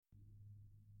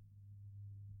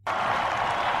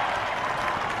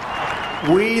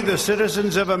We, the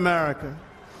citizens of America,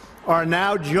 are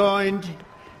now joined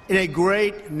in a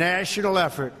great national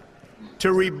effort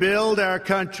to rebuild our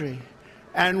country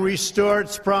and restore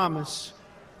its promise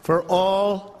for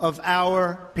all of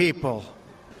our people.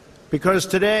 Because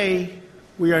today,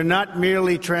 we are not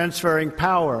merely transferring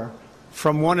power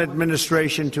from one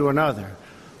administration to another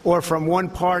or from one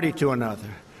party to another,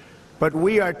 but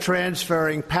we are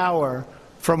transferring power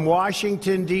from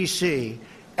Washington, D.C.,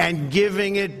 and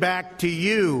giving it back to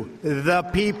you, the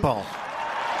people.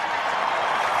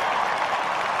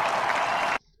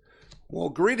 Well,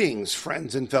 greetings,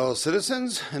 friends and fellow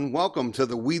citizens, and welcome to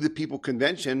the We the People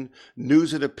Convention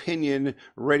News and Opinion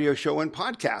radio show and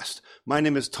podcast. My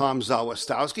name is Tom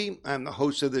Zawistowski. I'm the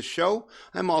host of this show.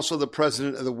 I'm also the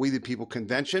president of the We the People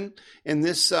Convention. And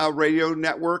this radio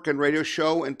network and radio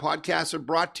show and podcast are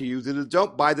brought to you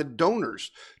by the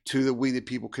donors to the We the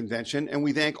People Convention, and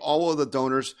we thank all of the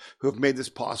donors who have made this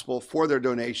possible for their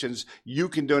donations. You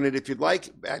can donate if you'd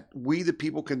like at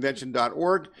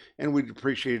wethepeopleconvention.org, and we'd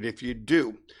appreciate it if you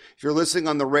do. If you're listening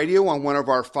on the radio on one of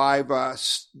our 5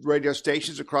 radio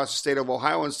stations across the state of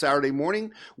Ohio on Saturday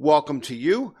morning, welcome to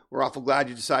you. We're awful glad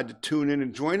you decided to tune in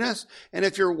and join us. And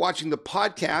if you're watching the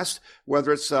podcast,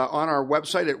 whether it's on our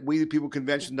website at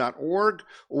wethepeopleconvention.org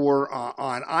or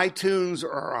on iTunes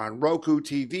or on Roku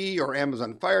TV or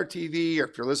Amazon Fire TV, or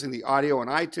if you're listening to the audio on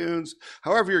iTunes,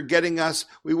 however you're getting us,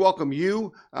 we welcome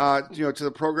you, to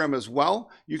the program as well.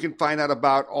 You can find out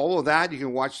about all of that. You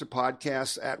can watch the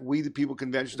podcast at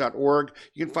wethepeopleconvention.org.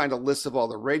 You can find a list of all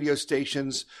the radio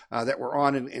stations that we're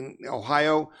on in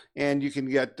Ohio, and you can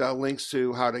get links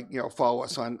to how to follow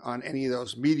us on any of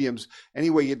those mediums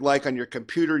any way you'd like, on your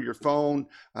computer, your phone,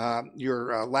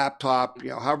 your laptop,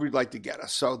 however you'd like to get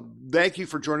us. So thank you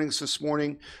for joining us this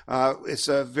morning. It's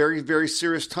a very, very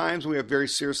serious times. We have very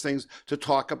serious things to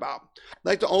talk about. I'd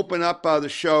like to open up the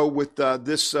show with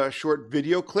this short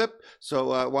video clip.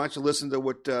 So why don't you listen to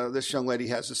what this young lady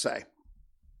has to say.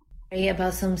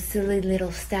 About some silly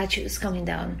little statues coming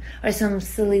down or some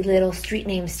silly little street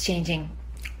names changing.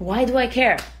 Why do I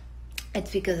care?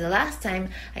 It's because the last time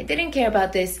I didn't care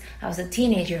about this, I was a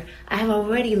teenager. I have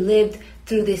already lived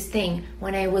through this thing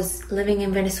when I was living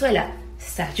in Venezuela.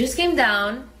 Statues came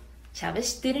down.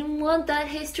 Chavez didn't want that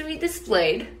history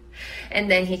displayed.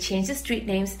 And then he changed the street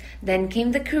names. Then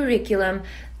came the curriculum.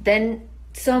 Then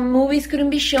some movies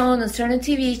couldn't be shown on certain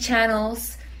TV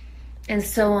channels. And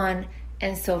so on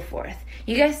and so forth.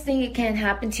 You guys think it can't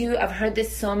happen to you? I've heard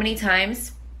this so many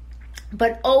times.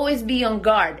 But always be on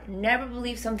guard. Never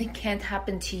believe something can't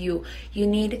happen to you. You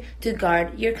need to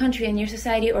guard your country and your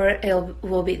society, or it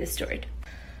will be destroyed.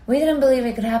 We didn't believe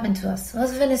it could happen to us.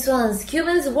 Us Venezuelans,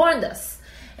 Cubans warned us.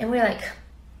 And we're like,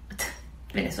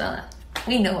 Venezuela,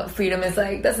 we know what freedom is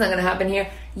like. That's not going to happen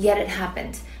here. Yet it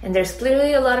happened. And there's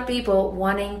clearly a lot of people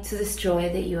wanting to destroy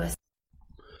the U.S.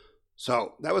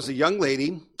 So that was a young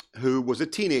lady who was a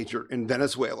teenager in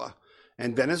Venezuela.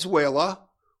 And Venezuela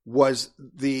was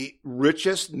the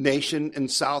richest nation in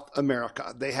South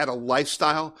America. They had a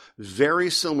lifestyle very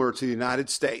similar to the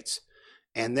United States.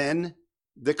 And then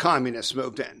the communists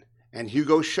moved in. And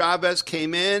Hugo Chavez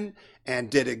came in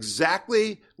and did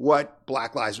exactly what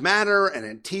Black Lives Matter and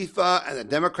Antifa and the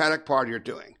Democratic Party are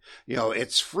doing.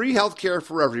 It's free healthcare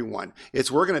for everyone.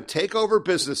 It's we're going to take over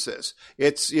businesses.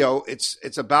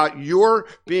 It's about your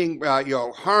being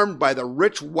harmed by the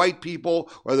rich white people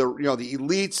or the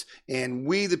elites, and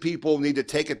we the people need to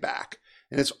take it back.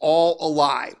 And it's all a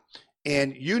lie.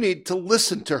 And you need to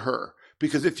listen to her,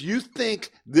 because if you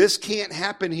think this can't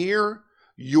happen here,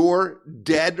 you're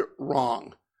dead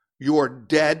wrong. You're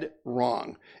dead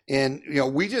wrong. And,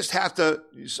 we just have to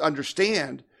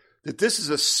understand that this is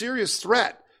a serious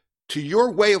threat to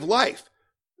your way of life.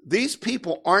 These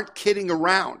people aren't kidding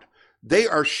around. They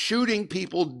are shooting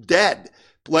people dead,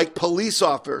 like police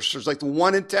officers, like the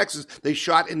one in Texas they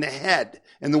shot in the head,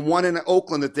 and the one in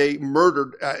Oakland that they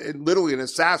murdered, literally an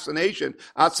assassination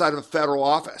outside of a federal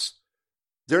office.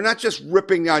 They're not just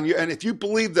ripping on you. And if you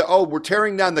believe that, we're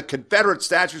tearing down the Confederate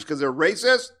statues because they're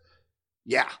racist,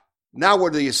 yeah. Now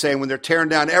what are you saying when they're tearing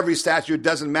down every statue? It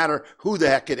doesn't matter who the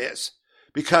heck it is.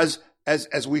 Because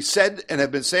as we said and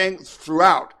have been saying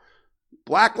throughout,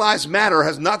 Black Lives Matter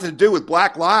has nothing to do with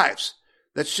Black lives.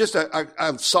 That's just a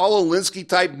Saul Alinsky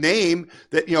type name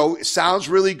that, sounds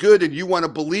really good and you want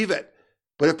to believe it.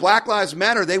 But if Black Lives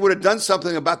Matter, they would have done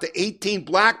something about the 18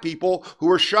 black people who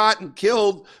were shot and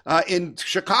killed in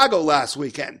Chicago last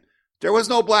weekend. There was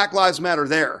no Black Lives Matter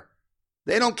there.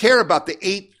 They don't care about the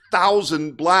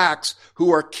 8,000 blacks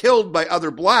who are killed by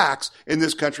other blacks in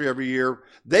this country every year.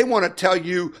 They want to tell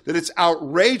you that it's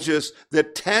outrageous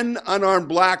that 10 unarmed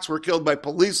blacks were killed by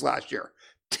police last year.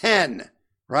 10,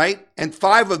 right? And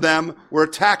 5 of them were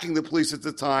attacking the police at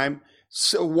the time.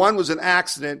 So 1 was an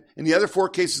accident. In the other 4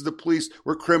 cases, the police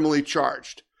were criminally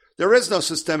charged. There is no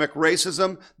systemic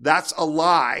racism. That's a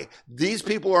lie. These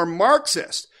people are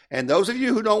Marxist. And those of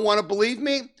you who don't want to believe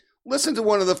me, listen to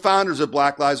one of the founders of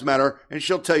Black Lives Matter, and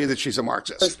she'll tell you that she's a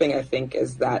Marxist. First thing I think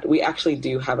is that we actually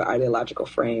do have an ideological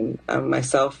frame.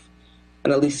 Myself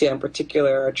and Alicia in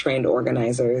particular are trained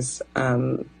organizers.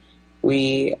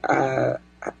 We are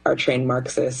trained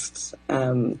Marxists.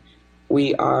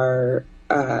 We are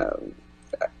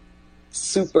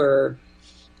super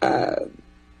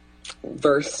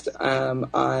versed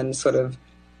on sort of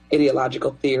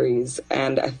ideological theories.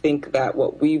 And I think that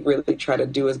what we really try to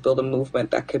do is build a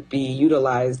movement that could be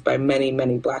utilized by many,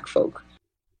 many Black folk.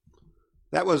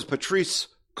 That was Patrisse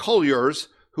Cullors,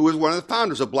 who is one of the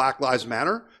founders of Black Lives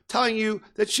Matter, telling you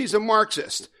that she's a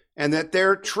Marxist and that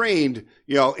they're trained,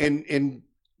 in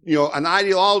an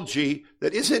ideology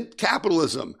that isn't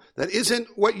capitalism, that isn't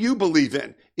what you believe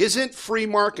in, isn't free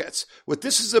markets. What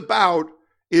this is about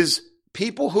is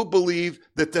people who believe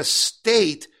that the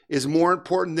state is more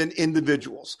important than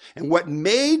individuals. And what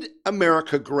made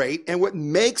America great and what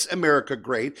makes America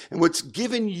great and what's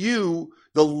given you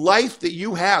the life that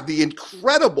you have, the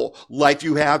incredible life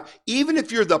you have, even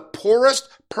if you're the poorest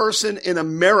person in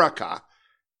America,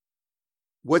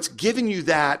 what's given you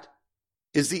that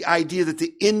is the idea that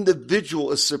the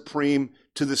individual is supreme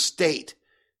to the state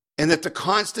and that the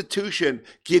Constitution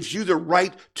gives you the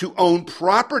right to own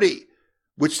property,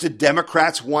 which the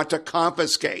Democrats want to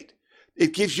confiscate.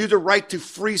 It gives you the right to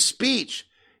free speech.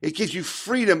 It gives you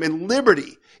freedom and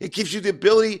liberty. It gives you the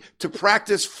ability to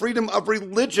practice freedom of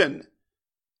religion.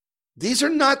 These are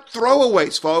not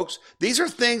throwaways, folks. These are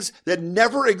things that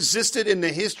never existed in the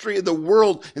history of the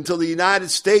world until the United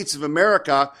States of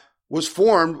America was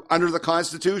formed under the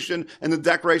Constitution and the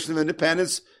Declaration of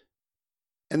Independence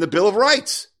and the Bill of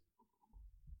Rights.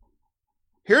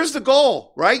 Here's the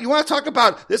goal, right? You want to talk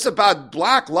about this, about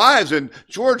Black lives and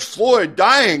George Floyd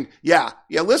dying? Yeah.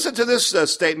 Listen to this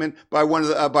statement by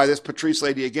by this Patrisse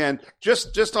lady again,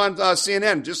 just on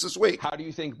CNN just this week. How do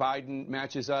you think Biden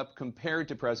matches up compared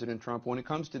to President Trump when it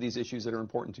comes to these issues that are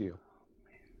important to you?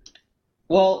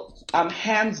 Well,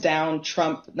 hands down,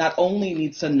 Trump not only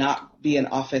needs to not be in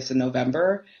office in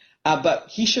November, but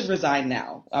he should resign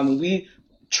now.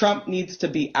 Trump needs to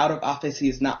be out of office. He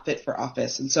is not fit for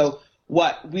office, and so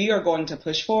what we are going to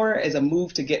push for is a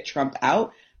move to get Trump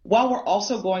out, while we're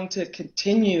also going to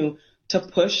continue to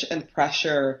push and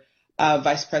pressure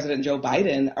Vice President Joe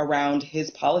Biden around his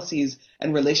policies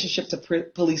and relationship to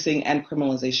policing and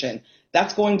criminalization.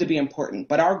 That's going to be important.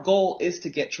 But our goal is to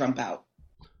get Trump out.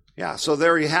 Yeah, so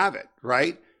there you have it,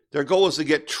 right? Their goal is to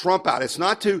get Trump out. It's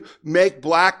not to make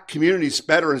Black communities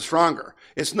better and stronger.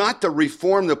 It's not to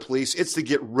reform the police. It's to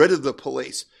get rid of the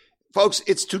police. Folks,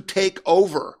 it's to take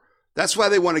over. That's why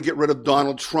they want to get rid of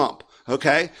Donald Trump,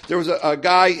 okay? There was a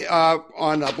guy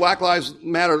on Black Lives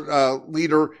Matter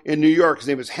leader in New York. His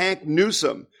name is Hank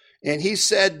Newsom. And he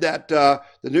said that the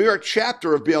New York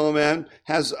chapter of BLM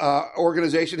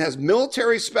organization has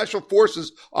military special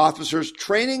forces officers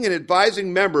training and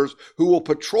advising members who will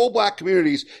patrol Black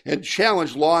communities and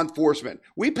challenge law enforcement.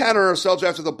 We pattern ourselves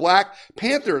after the Black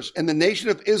Panthers and the Nation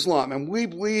of Islam, and we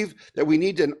believe that we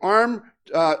need an arm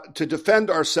to defend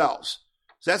ourselves.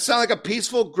 Does that sound like a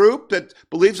peaceful group that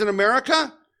believes in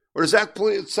America? Or does that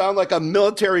sound like a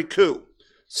military coup?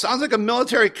 Sounds like a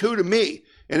military coup to me.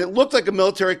 And it looked like a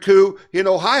military coup in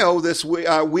Ohio this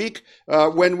week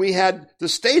when we had the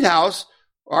State House,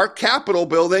 our Capitol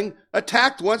building,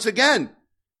 attacked once again.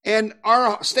 And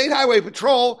our State Highway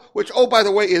Patrol, which, oh, by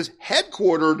the way, is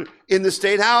headquartered in the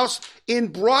State House, in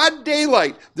broad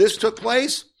daylight, this took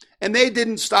place, and they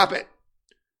didn't stop it.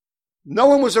 No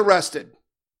one was arrested.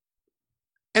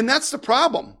 And that's the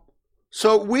problem.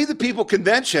 So we, the People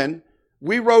Convention,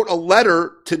 we wrote a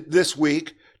letter this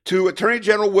week to Attorney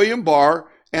General William Barr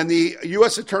and the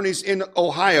U.S. attorneys in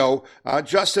Ohio,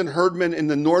 Justin Herdman in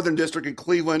the Northern District in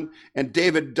Cleveland and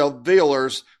David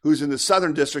DeVillers, who's in the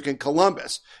Southern District in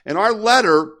Columbus. And our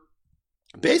letter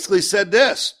basically said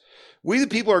this: we, the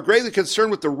people, are greatly concerned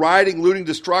with the rioting, looting,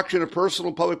 destruction of personal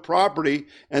and public property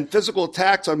and physical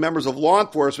attacks on members of law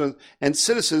enforcement and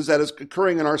citizens that is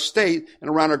occurring in our state and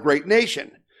around our great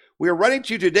nation. We are writing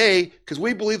to you today because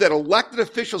we believe that elected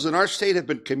officials in our state have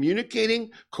been communicating,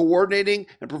 coordinating,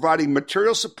 and providing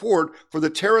material support for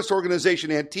the terrorist organization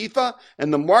Antifa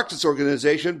and the Marxist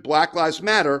organization Black Lives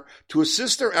Matter to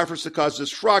assist their efforts to cause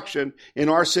destruction in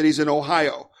our cities in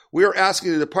Ohio. We are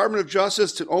asking the Department of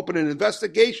Justice to open an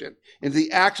investigation into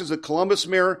the actions of Columbus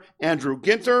Mayor Andrew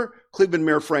Ginter, Cleveland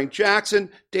Mayor Frank Jackson,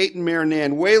 Dayton Mayor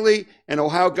Nan Whaley, and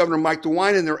Ohio Governor Mike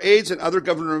DeWine and their aides and other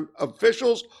government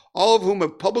officials, all of whom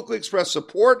have publicly expressed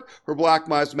support for Black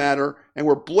Lives Matter and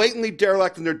were blatantly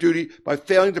derelict in their duty by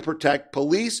failing to protect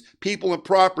police, people, and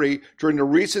property during the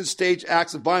recent staged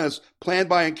acts of violence planned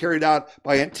by and carried out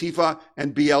by Antifa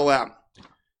and BLM.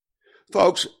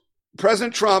 Folks,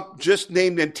 President Trump just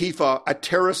named Antifa a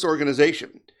terrorist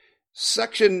organization.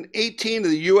 Section 18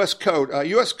 of the U.S. Code,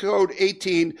 U.S. Code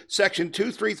 18, Section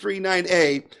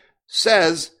 2339A,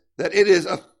 says that it is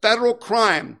a federal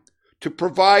crime to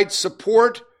provide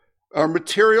support or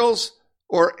materials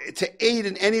or to aid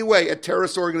in any way a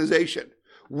terrorist organization.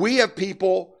 We have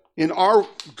people in our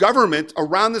government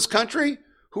around this country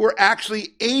who are actually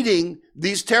aiding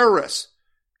these terrorists.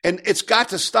 And it's got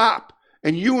to stop.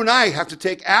 And you and I have to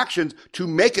take actions to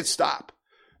make it stop.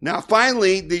 Now,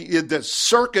 finally, the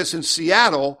circus in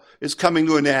Seattle is coming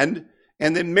to an end.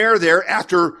 And the mayor there,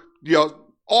 after,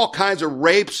 all kinds of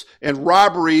rapes and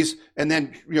robberies and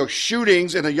then,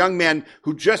 shootings, and a young man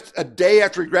who just a day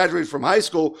after he graduated from high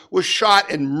school was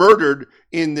shot and murdered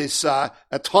in this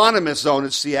autonomous zone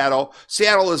in Seattle.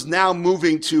 Seattle is now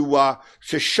moving to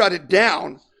shut it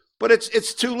down, but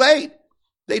it's too late.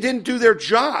 They didn't do their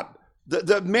job.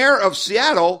 The mayor of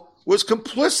Seattle was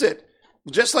complicit,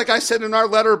 just like I said in our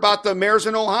letter about the mayors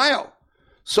in Ohio.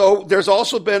 So there's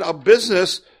also been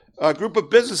a group of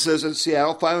businesses in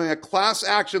Seattle filing a class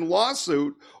action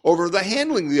lawsuit over the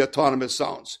handling of the autonomous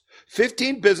zones.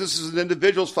 15 businesses and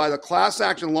individuals filed a class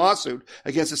action lawsuit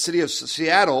against the city of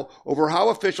Seattle over how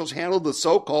officials handled the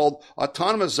so-called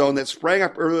autonomous zone that sprang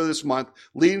up earlier this month,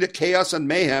 leading to chaos and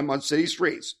mayhem on city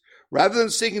streets. Rather than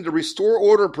seeking to restore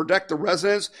order and protect the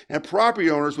residents and property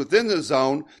owners within the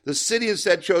zone, the city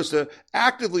instead chose to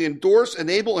actively endorse,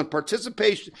 enable, and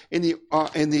participation in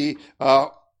the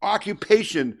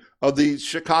occupation of the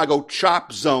Chicago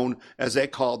CHOP zone, as they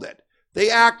called it. They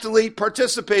actively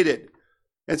participated.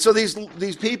 And so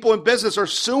these people in business are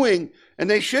suing, and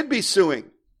they should be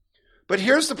suing. But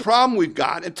here's the problem we've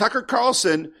got, and Tucker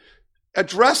Carlson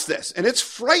addressed this, and it's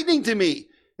frightening to me.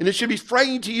 And it should be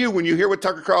frightening to you when you hear what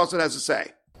Tucker Carlson has to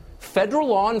say. Federal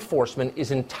law enforcement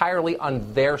is entirely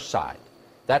on their side.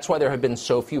 That's why there have been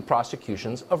so few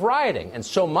prosecutions of rioting and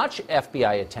so much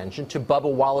FBI attention to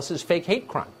Bubba Wallace's fake hate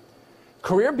crime.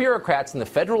 Career bureaucrats in the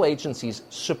federal agencies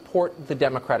support the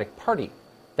Democratic Party.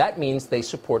 That means they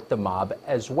support the mob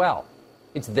as well.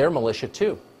 It's their militia,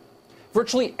 too.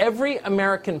 Virtually every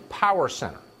American power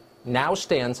center now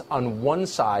stands on one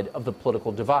side of the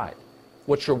political divide.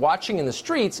 What you're watching in the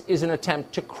streets is an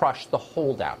attempt to crush the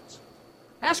holdouts.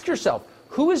 Ask yourself,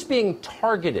 who is being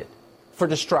targeted for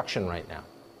destruction right now?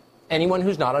 Anyone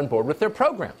who's not on board with their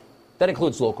program. That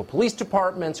includes local police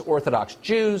departments, Orthodox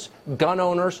Jews, gun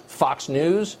owners, Fox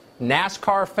News,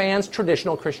 NASCAR fans,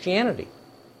 traditional Christianity.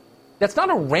 That's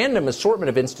not a random assortment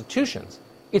of institutions.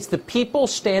 It's the people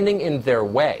standing in their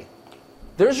way.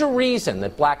 There's a reason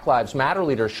that Black Lives Matter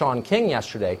leader Shaun King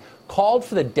yesterday called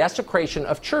for the desecration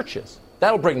of churches.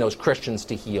 That'll bring those Christians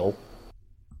to heel.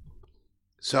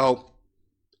 So,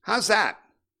 how's that?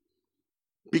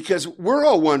 Because we're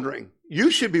all wondering, you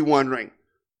should be wondering,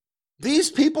 these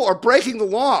people are breaking the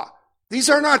law. These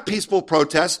are not peaceful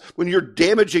protests when you're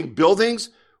damaging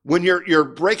buildings, when you're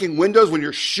breaking windows, when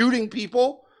you're shooting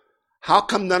people. How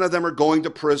come none of them are going to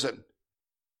prison?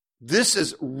 This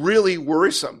is really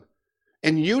worrisome.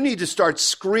 And you need to start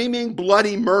screaming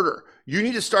bloody murder. You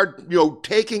need to start,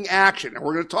 taking action. And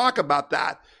we're going to talk about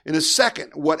that in a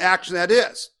second, what action that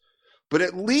is. But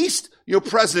at least,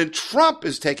 President Trump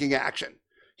is taking action.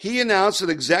 He announced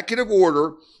an executive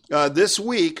order this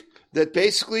week that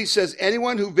basically says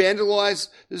anyone who vandalizes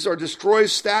or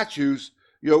destroys statues,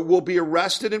 will be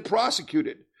arrested and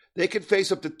prosecuted. They could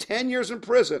face up to 10 years in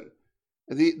prison.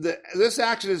 This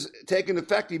action is taken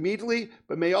effect immediately,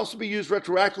 but may also be used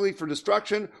retroactively for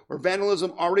destruction or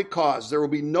vandalism already caused. There will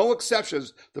be no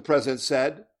exceptions, the president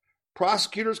said.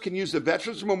 Prosecutors can use the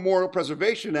Veterans Memorial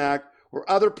Preservation Act or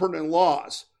other pertinent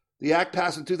laws. The act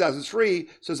passed in 2003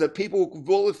 says that people who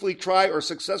willfully try or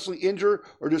successfully injure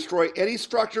or destroy any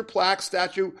structure, plaque,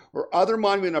 statue, or other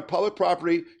monument on public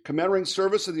property commemorating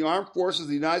service in the armed forces of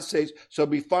the United States shall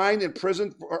be fined and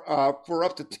imprisoned for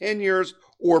up to 10 years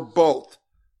or both.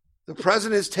 The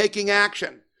president is taking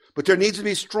action, but there needs to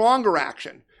be stronger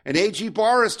action. And A.G.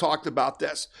 Barr has talked about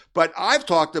this, but I've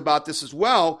talked about this as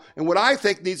well. And what I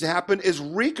think needs to happen is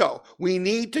RICO. We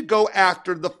need to go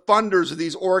after the funders of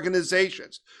these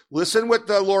organizations. Listen what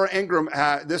Laura Ingraham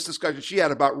had, this discussion she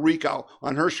had about RICO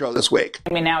on her show this week.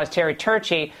 I mean, now is Terry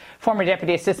Turchi, former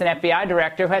Deputy Assistant FBI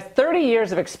Director, who has 30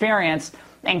 years of experience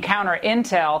and Counter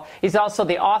Intel. He's also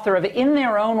the author of In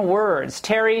Their Own Words.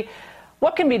 Terry,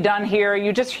 what can be done here?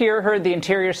 You just heard the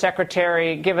Interior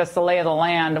Secretary give us the lay of the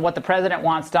land, what the president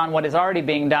wants done, what is already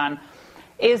being done.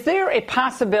 Is there a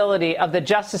possibility of the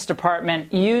Justice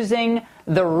Department using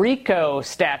the RICO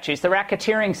statutes, the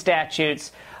racketeering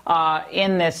statutes,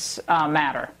 in this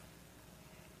matter?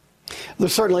 There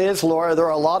certainly is, Laura. There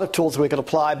are a lot of tools we could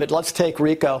apply, but let's take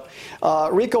RICO.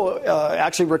 RICO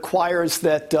actually requires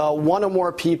that one or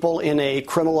more people in a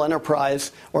criminal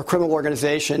enterprise or criminal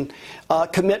organization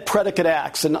commit predicate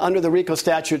acts. And under the RICO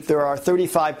statute, there are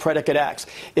 35 predicate acts.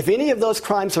 If any of those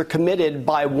crimes are committed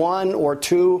by one or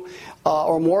two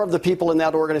or more of the people in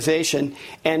that organization,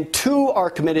 and two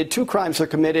crimes are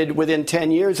committed within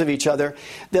 10 years of each other,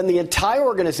 then the entire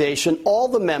organization, all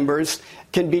the members,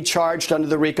 can be charged under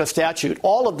the RICO statute.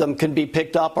 All of them can be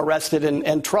picked up, arrested,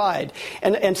 and tried.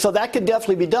 And so that could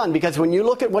definitely be done, because when you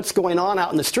look at what's going on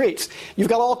out in the streets, you've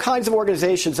got all kinds of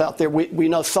organizations out there we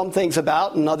know some things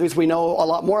about, and others we know a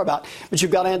lot more about. But you've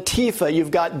got Antifa,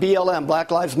 you've got BLM, Black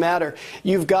Lives Matter,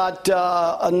 you've got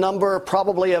a number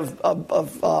probably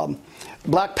of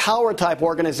Black Power type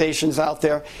organizations out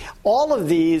there. All of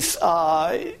these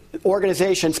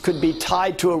organizations could be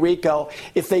tied to a RICO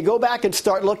if they go back and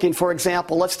start looking. For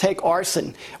example, let's take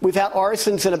arson. We've had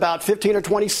arsons in about 15 or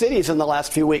 20 cities in the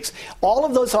last few weeks. All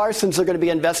of those arsons are going to be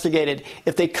investigated.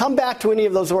 If they come back to any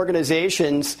of those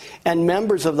organizations and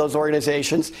members of those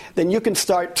organizations, then you can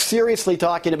start seriously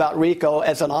talking about RICO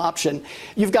as an option.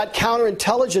 You've got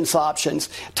counterintelligence options.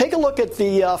 Take a look at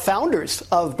the founders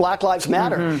of Black Lives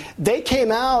Matter. Mm-hmm. They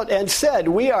came out and said,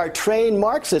 we are trained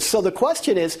Marxists. So the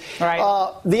question is,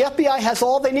 the FBI has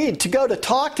all they need to go to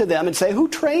talk to them and say, who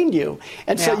trained you?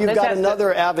 And so you've got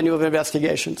another avenue of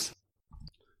investigations.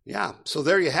 Yeah, so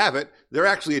there you have it. They're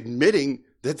actually admitting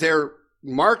that they're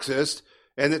Marxist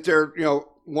and that they're,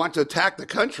 want to attack the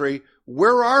country.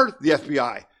 Where are the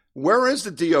FBI? Where is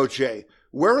the DOJ?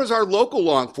 Where is our local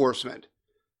law enforcement?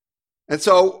 And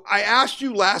so I asked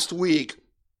you last week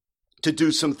to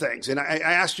do some things. And I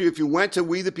asked you if you went to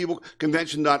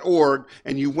WeThePeopleConvention.org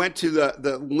and you went to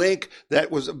the link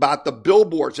that was about the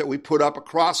billboards that we put up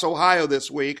across Ohio this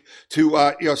week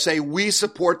to say we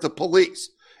support the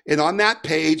police. And on that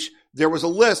page, there was a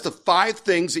list of 5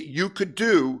 things that you could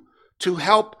do to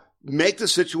help make the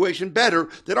situation better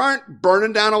that aren't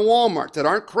burning down a Walmart, that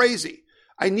aren't crazy.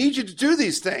 I need you to do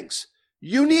these things.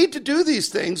 You need to do these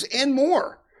things and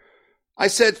more. I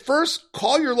said, first,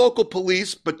 call your local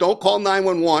police, but don't call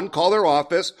 911, call their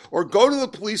office, or go to the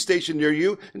police station near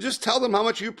you and just tell them how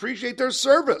much you appreciate their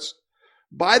service.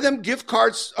 Buy them gift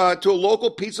cards to a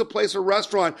local pizza place or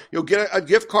restaurant. You'll get a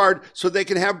gift card so they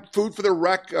can have food for their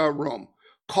rec room.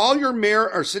 Call your mayor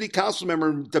or city council member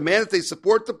and demand that they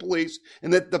support the police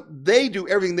and that they do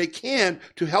everything they can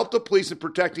to help the police in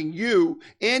protecting you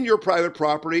and your private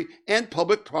property and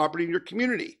public property in your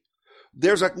community.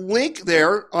 There's a link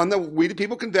there on the We the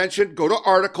People Convention. Go to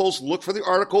articles, look for the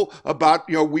article about,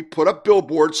 we put up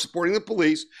billboards supporting the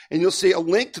police, and you'll see a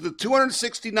link to the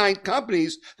 269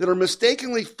 companies that are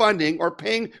mistakenly funding or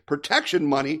paying protection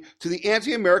money to the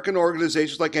anti-American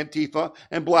organizations like Antifa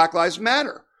and Black Lives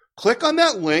Matter. Click on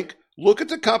that link, look at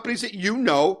the companies that you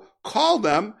know, call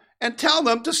them, and tell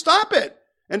them to stop it,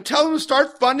 and tell them to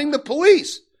start funding the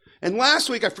police. And last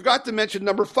week, I forgot to mention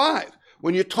number 5.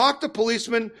 When you talk to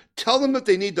policemen, tell them that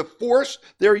they need to force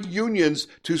their unions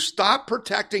to stop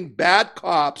protecting bad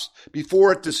cops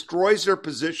before it destroys their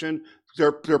position,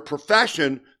 their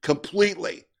profession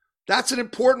completely. That's an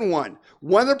important one.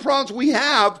 One of the problems we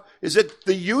have is that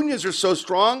the unions are so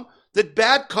strong that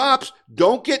bad cops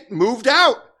don't get moved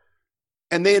out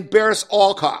and they embarrass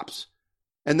all cops.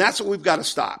 And that's what we've got to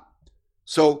stop.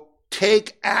 So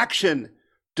take action.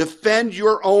 Defend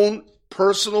your own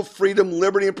personal freedom,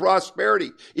 liberty, and prosperity.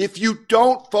 If you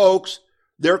don't, folks,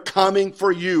 they're coming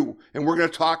for you. And we're going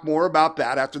to talk more about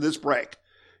that after this break.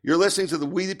 You're listening to the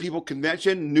We the People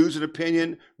Convention News and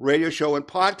Opinion radio show and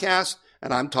podcast,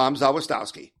 and I'm Tom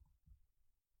Zawistowski.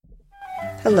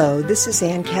 Hello, this is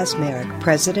Ann Kasmerick,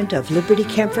 president of Liberty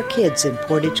Camp for Kids in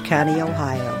Portage County,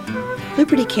 Ohio.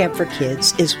 Liberty Camp for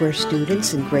Kids is where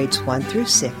students in grades 1 through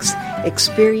 6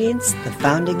 experience the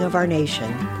founding of our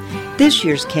nation. This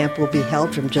year's camp will be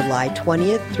held from July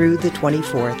 20th through the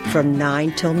 24th from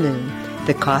 9 till noon.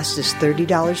 The cost is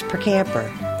 $30 per camper.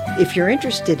 If you're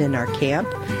interested in our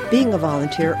camp, being a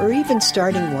volunteer, or even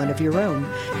starting one of your own,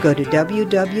 go to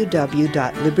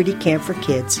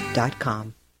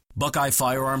www.libertycampforkids.com. Buckeye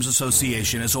Firearms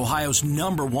Association is Ohio's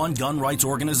 #1 gun rights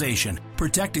organization,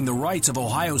 protecting the rights of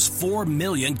Ohio's 4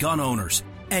 million gun owners.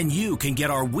 And you can get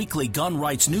our weekly gun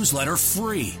rights newsletter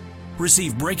free.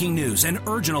 Receive breaking news and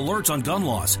urgent alerts on gun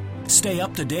laws. Stay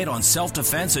up to date on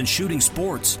self-defense and shooting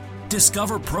sports.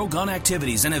 Discover pro-gun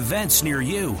activities and events near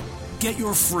you. Get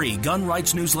your free gun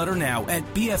rights newsletter now at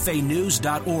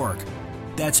bfanews.org.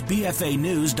 That's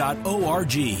bfanews.org.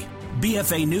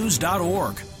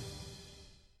 bfanews.org.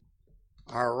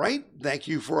 All right. Thank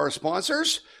you for our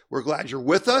sponsors. We're glad you're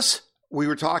with us. We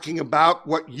were talking about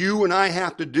what you and I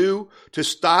have to do to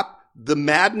stop the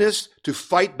madness, to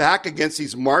fight back against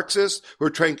these Marxists who are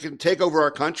trying to take over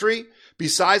our country.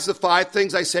 Besides the 5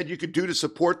 things I said you could do to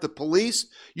support the police,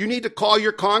 you need to call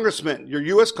your congressman, your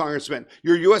U.S. congressman,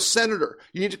 your U.S. senator.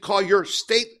 You need to call your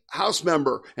state house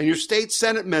member and your state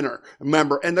senate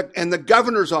member and the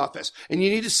governor's office. And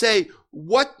you need to say,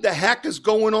 what the heck is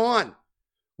going on?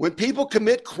 When people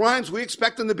commit crimes, we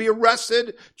expect them to be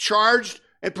arrested, charged,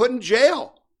 and put in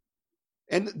jail.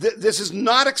 And this is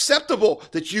not acceptable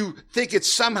that you think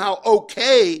it's somehow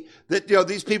okay that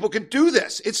these people can do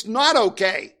this. It's not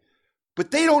okay. But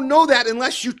they don't know that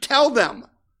unless you tell them.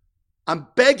 I'm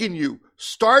begging you,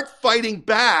 start fighting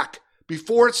back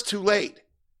before it's too late.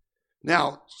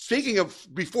 Now, speaking of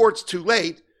before it's too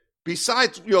late,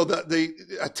 besides the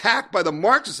attack by the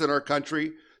Marxists in our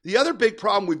country, the other big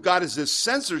problem we've got is this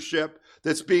censorship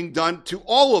that's being done to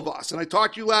all of us. And I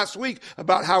talked to you last week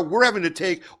about how we're having to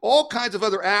take all kinds of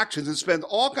other actions and spend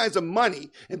all kinds of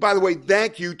money. And by the way,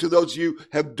 thank you to those of you who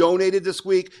have donated this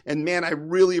week. And man, I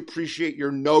really appreciate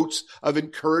your notes of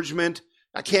encouragement.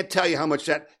 I can't tell you how much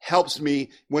that helps me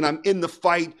when I'm in the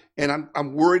fight and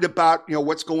I'm worried about,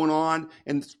 what's going on.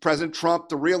 And President Trump,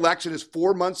 the re-election is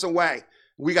 4 months away.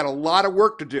 We got a lot of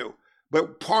work to do.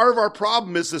 But part of our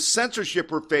problem is the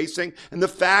censorship we're facing and the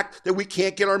fact that we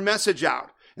can't get our message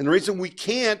out. And the reason we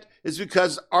can't is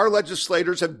because our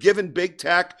legislators have given big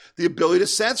tech the ability to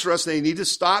censor us. And they need to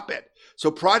stop it. So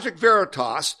Project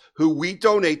Veritas, who we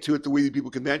donate to at the We the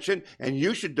People Convention, and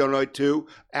you should donate to,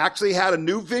 actually had a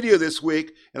new video this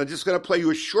week. And I'm just going to play you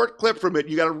a short clip from it.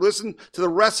 You got to listen to the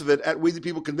rest of it at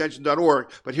wethepeopleconvention.org.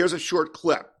 But here's a short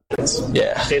clip.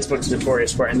 Yeah, Facebook's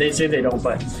notorious for it, and they say they don't,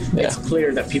 but it's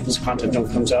clear that people's content don't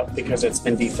comes up because it's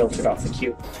been defiltered off the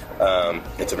queue.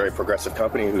 It's a very progressive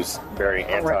company who's very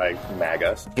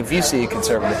anti-MAGA. If you see a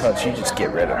conservative post, you just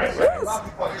get rid of it,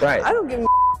 right? I don't give a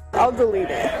I'll delete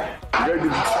it. You gotta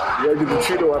get the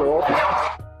Cheeto out of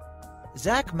office.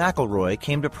 Zach McElroy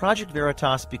came to Project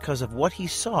Veritas because of what he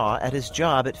saw at his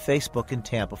job at Facebook in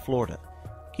Tampa, Florida.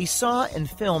 He saw and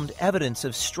filmed evidence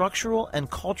of structural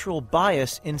and cultural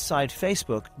bias inside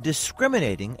Facebook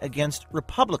discriminating against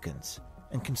Republicans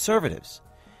and conservatives.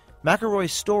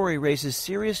 McElroy's story raises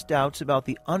serious doubts about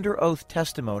the under-oath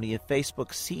testimony of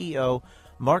Facebook's CEO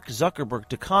Mark Zuckerberg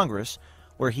to Congress,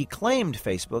 where he claimed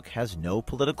Facebook has no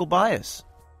political bias.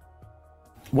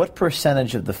 What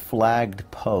percentage of the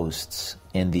flagged posts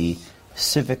in the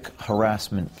civic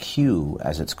harassment queue,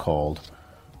 as it's called,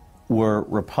 were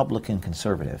Republican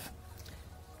conservative?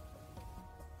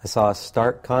 I saw a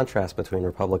stark contrast between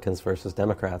Republicans versus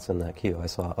Democrats in that queue. I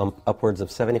saw upwards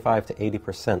of 75 to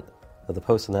 80% of the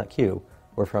posts in that queue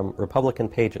were from Republican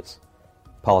pages,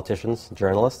 politicians,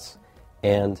 journalists,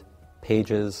 and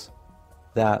pages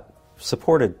that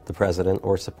supported the president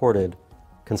or supported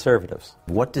conservatives.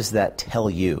 What does that tell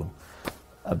you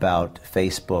about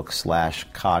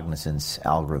Facebook/Cognizant's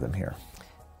algorithm here?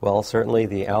 Well, certainly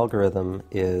the algorithm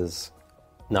is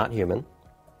not human,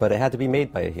 but it had to be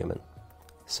made by a human.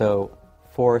 So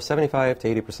for 75 to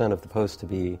 80% of the posts to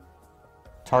be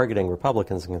targeting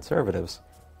Republicans and conservatives,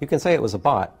 you can say it was a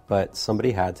bot, but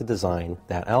somebody had to design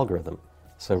that algorithm.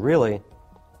 So really,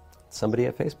 somebody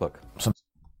at Facebook.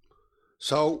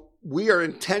 So we are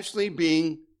intentionally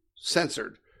being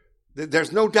censored.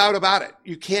 There's no doubt about it.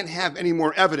 You can't have any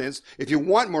more evidence. If you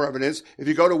want more evidence, if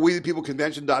you go to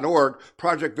wethepeopleconvention.org,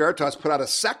 Project Veritas put out a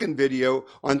second video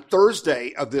on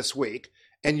Thursday of this week,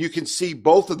 and you can see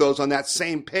both of those on that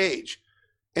same page.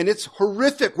 And it's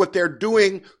horrific what they're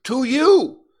doing to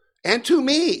you and to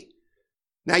me.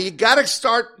 Now, you got to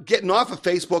start getting off of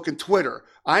Facebook and Twitter.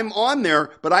 I'm on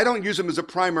there, but I don't use them as a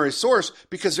primary source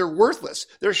because they're worthless.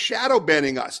 They're shadow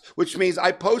banning us, which means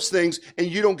I post things and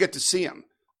you don't get to see them.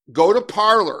 Go to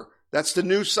Parler. That's the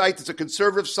new site. That's a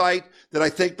conservative site that I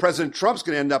think President Trump's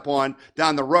going to end up on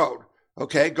down the road.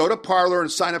 Okay, go to Parler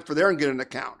and sign up for there and get an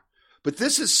account. But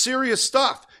this is serious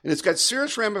stuff, and it's got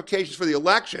serious ramifications for the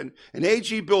election. And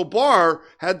AG Bill Barr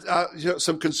had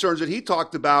some concerns that he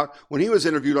talked about when he was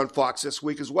interviewed on Fox this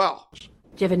week as well.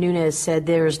 Devin Nunes said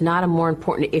there is not a more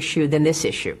important issue than this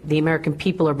issue. The American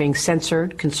people are being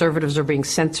censored. Conservatives are being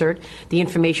censored. The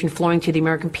information flowing to the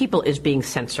American people is being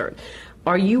censored.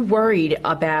 Are you worried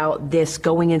about this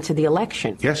going into the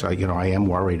election? Yes, I am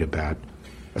worried about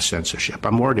censorship.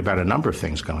 I'm worried about a number of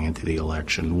things going into the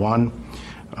election. One,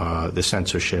 the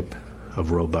censorship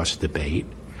of robust debate.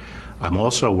 I'm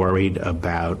also worried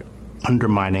about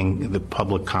undermining the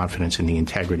public confidence in the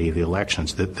integrity of the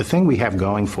elections. The thing we have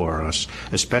going for us,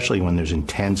 especially when there's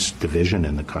intense division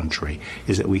in the country,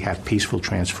 is that we have peaceful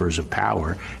transfers of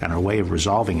power, and our way of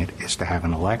resolving it is to have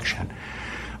an election.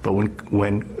 But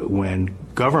when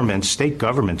governments, state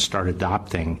governments, start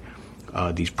adopting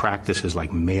these practices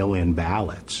like mail-in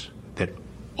ballots that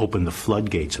open the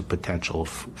floodgates of potential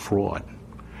fraud,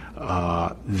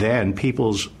 then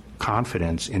people's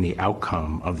confidence in the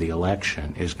outcome of the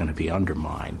election is going to be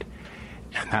undermined.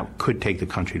 And that could take the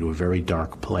country to a very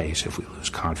dark place if we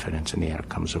lose confidence in the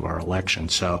outcomes of our election.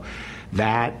 So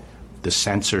that, the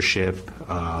censorship,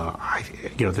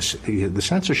 the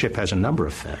censorship has a number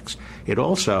of effects. It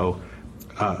also,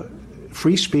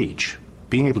 free speech,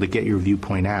 being able to get your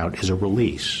viewpoint out is a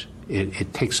release.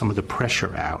 It takes some of the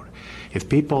pressure out. If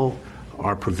people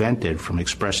are prevented from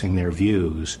expressing their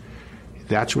views,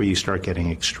 that's where you start getting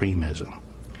extremism.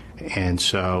 And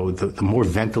so the more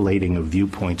ventilating of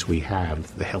viewpoints we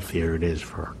have, the healthier it is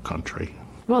for our country.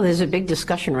 Well, there's a big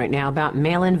discussion right now about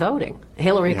mail-in voting.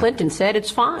 Hillary Clinton said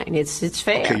it's fine, it's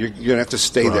fair. Okay, you're going to have to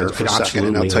stay there for a second,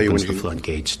 and I'll tell you when the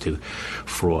floodgates to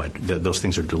fraud. Those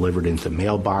things are delivered into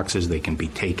mailboxes. They can be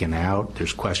taken out.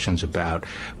 There's questions about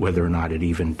whether or not it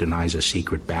even denies a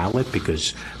secret ballot,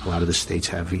 because a lot of the states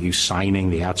have you signing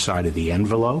the outside of the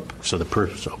envelope. So the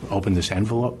person who opens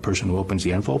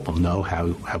the envelope will know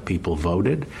how people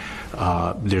voted.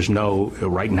 There's no,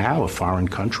 right now, a foreign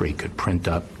country could print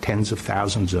up tens of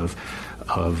thousands of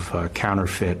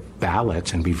counterfeit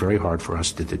ballots and be very hard for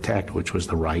us to detect which was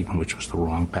the right and which was the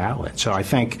wrong ballot. So I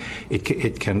think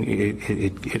it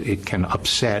can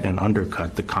upset and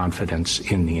undercut the confidence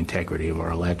in the integrity of our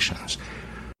elections.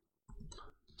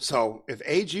 So if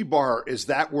AG Barr is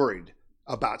that worried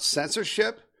about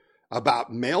censorship,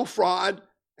 about mail fraud,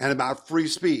 and about free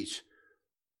speech,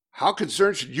 how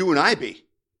concerned should you and I be?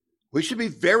 We should be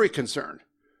very concerned.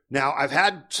 Now, I've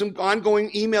had some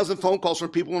ongoing emails and phone calls from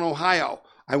people in Ohio.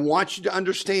 I want you to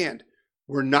understand,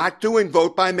 we're not doing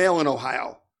vote by mail in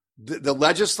Ohio. The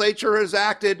legislature has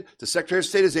acted. The Secretary of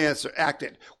State has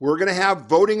acted. We're going to have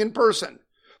voting in person,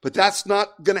 but that's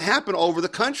not going to happen all over the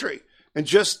country. And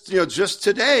just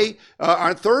today,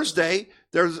 on Thursday,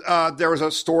 there was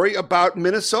a story about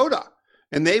Minnesota.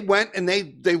 And they went and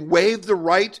they waived the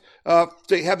right.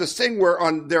 They have this thing where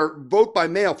on their vote by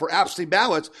mail for absentee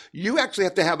ballots, you actually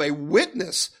have to have a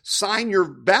witness sign your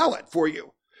ballot for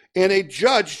you. And a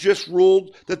judge just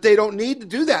ruled that they don't need to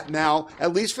do that now,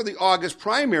 at least for the August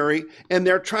primary. And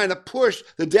the Dems are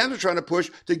trying to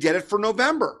push to get it for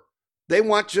November. They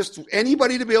want just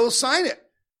anybody to be able to sign it.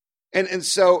 And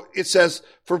so it says,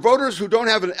 for voters who don't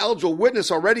have an eligible witness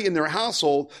already in their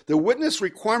household, the witness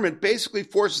requirement basically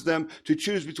forces them to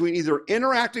choose between either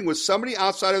interacting with somebody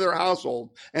outside of their household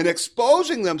and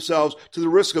exposing themselves to the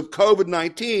risk of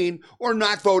COVID-19 or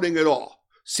not voting at all.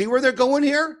 See where they're going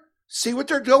here? See what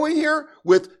they're doing here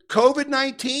with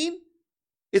COVID-19?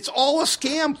 It's all a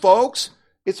scam, folks.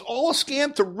 It's all a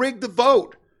scam to rig the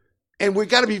vote. And we've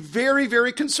got to be very,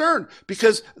 very concerned,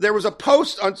 because there was a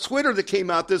post on Twitter that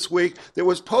came out this week that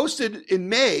was posted in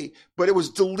May, but it was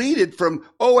deleted from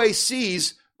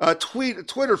OAC's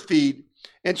Twitter feed.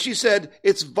 And she said,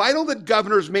 it's vital that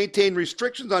governors maintain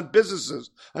restrictions on businesses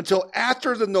until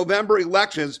after the November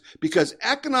elections, because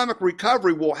economic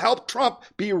recovery will help Trump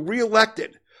be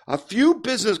reelected. A few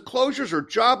business closures or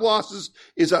job losses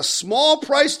is a small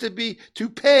price to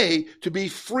pay to be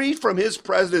free from his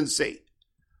presidency.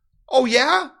 Oh,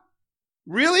 yeah?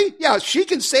 Really? Yeah, she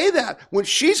can say that when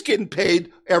she's getting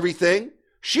paid everything.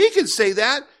 She can say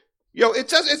that.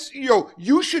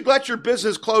 You should let your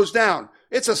business close down.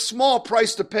 It's a small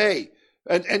price to pay.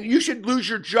 And you should lose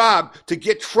your job to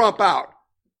get Trump out.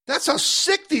 That's how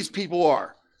sick these people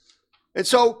are. And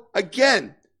so,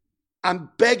 again, I'm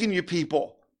begging you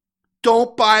people,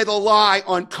 don't buy the lie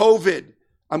on COVID.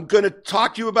 I'm going to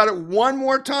talk to you about it one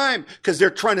more time, because they're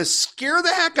trying to scare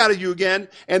the heck out of you again,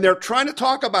 and they're trying to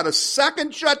talk about a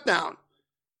second shutdown.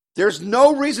 There's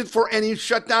no reason for any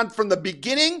shutdown from the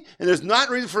beginning, and there's not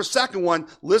reason for a second one.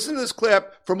 Listen to this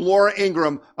clip from Laura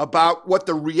Ingraham about what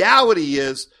the reality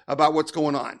is about what's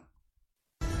going on.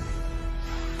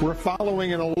 We're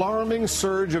following an alarming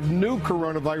surge of new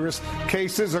coronavirus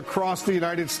cases across the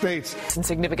United States. And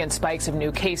significant spikes of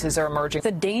new cases are emerging. It's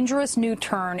a dangerous new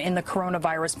turn in the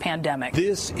coronavirus pandemic.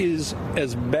 This is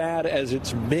as bad as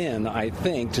it's been, I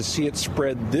think, to see it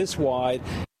spread this wide.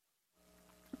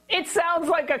 It sounds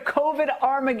like a COVID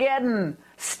Armageddon.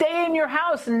 Stay in your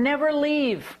house and never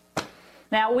leave.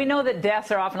 Now, we know that deaths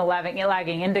are often a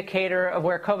lagging indicator of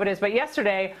where COVID is, but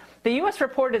yesterday, the U.S.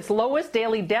 reported its lowest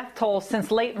daily death toll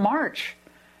since late March.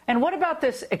 And what about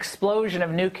this explosion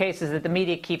of new cases that the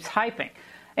media keeps hyping?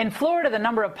 In Florida, the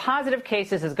number of positive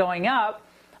cases is going up,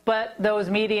 but those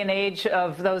median age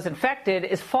of those infected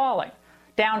is falling,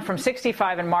 down from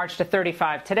 65 in March to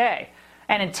 35 today.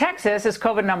 And in Texas, as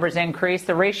COVID numbers increase,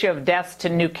 the ratio of deaths to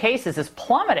new cases is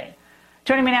plummeting.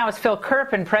 Joining me now is Phil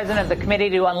Kerpen, president of the Committee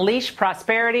to Unleash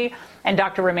Prosperity, and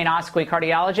Dr. Ramin Oskoui,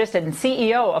 cardiologist and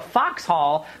CEO of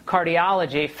Foxhall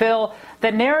Cardiology. Phil,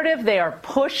 the narrative they are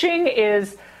pushing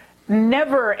is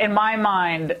never, in my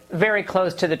mind, very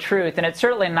close to the truth, and it's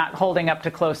certainly not holding up to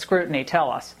close scrutiny.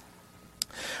 Tell us.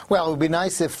 Well, it would be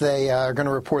nice if they are going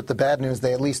to report the bad news.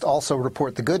 They at least also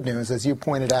report the good news. As you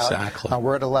pointed out, exactly.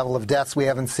 We're at a level of deaths we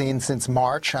haven't seen since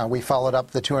March. We followed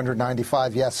up the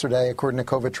 295 yesterday, according to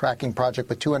COVID Tracking Project,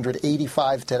 with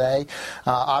 285 today.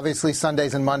 Obviously,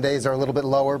 Sundays and Mondays are a little bit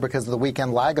lower because of the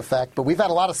weekend lag effect. But we've had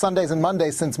a lot of Sundays and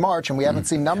Mondays since March, and we haven't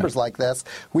seen numbers like this.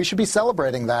 We should be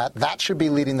celebrating that. That should be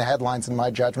leading the headlines, in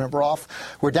my judgment.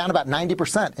 We're down about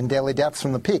 90% in daily deaths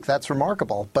from the peak. That's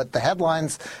remarkable. But the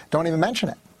headlines don't even mention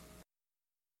it.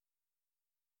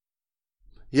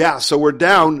 Yeah, so we're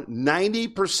down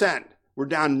 90%. We're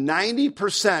down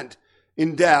 90%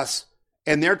 in deaths,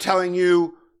 and they're telling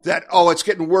you that, oh, it's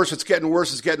getting worse, it's getting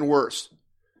worse, it's getting worse.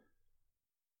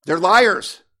 They're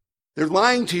liars. They're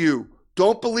lying to you.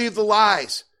 Don't believe the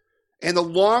lies. And the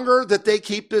longer that they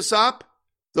keep this up,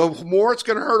 the more it's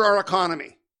going to hurt our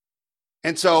economy.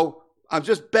 And so I'm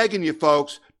just begging you,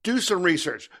 folks, do some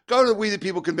research. Go to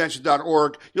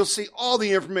wethepeopleconvention.org. You'll see all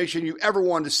the information you ever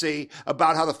wanted to see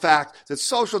about how the fact that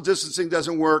social distancing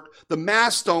doesn't work, the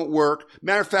masks don't work.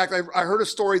 Matter of fact, I heard a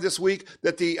story this week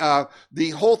that the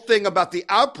whole thing about the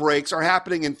outbreaks are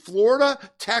happening in Florida,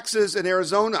 Texas, and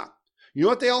Arizona. You know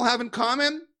what they all have in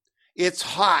common? It's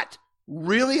hot,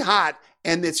 really hot,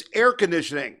 and it's air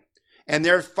conditioning. And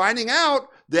they're finding out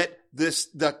that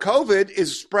the COVID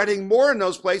is spreading more in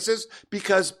those places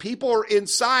because people are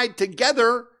inside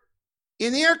together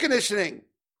in the air conditioning.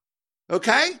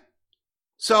 Okay?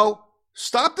 So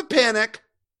stop the panic.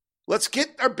 Let's get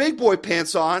our big boy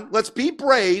pants on. Let's be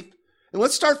brave, and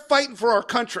let's start fighting for our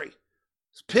country.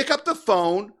 Pick up the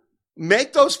phone.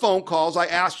 Make those phone calls I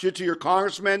asked you to your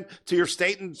congressmen, to your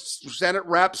state and Senate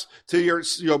reps, to your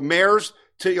mayors,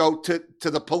 to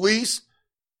the police,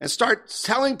 and start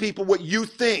telling people what you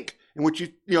think. And what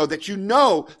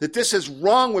that this is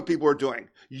wrong what people are doing.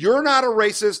 You're not a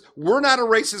racist. We're not a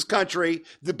racist country.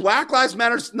 The Black Lives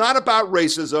Matter is not about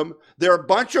racism. They're a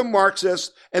bunch of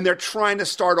Marxists, and they're trying to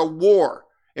start a war.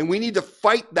 And we need to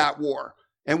fight that war.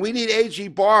 And we need A.G.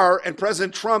 Barr and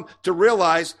President Trump to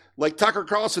realize, like Tucker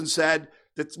Carlson said,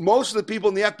 that most of the people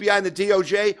in the FBI and the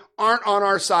DOJ aren't on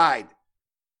our side.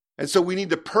 And so we need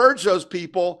to purge those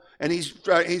people, and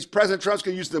President Trump's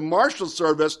going to use the Marshal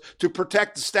Service to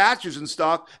protect the statues and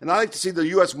stuff. And I like to see the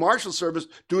U.S. Marshal Service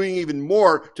doing even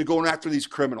more to go after these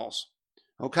criminals.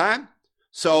 Okay?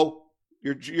 So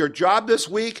your job this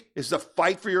week is to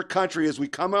fight for your country as we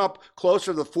come up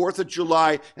closer to the 4th of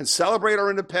July and celebrate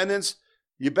our independence.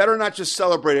 You better not just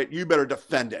celebrate it. You better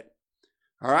defend it.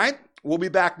 All right? We'll be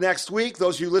back next week.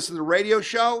 Those of you who listen to the radio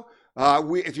show,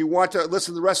 if you want to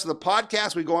listen to the rest of the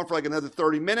podcast, we go on for like another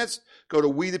 30 minutes. Go to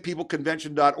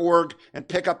wethepeopleconvention.org and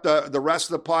pick up the rest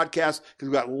of the podcast because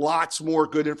we've got lots more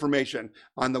good information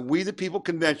on the We the People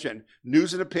Convention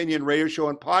news and opinion radio show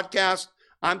and podcast.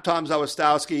 I'm Tom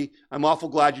Zawistowski. I'm awful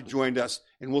glad you joined us,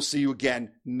 and we'll see you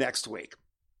again next week.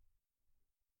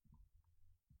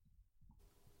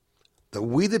 The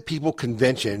We the People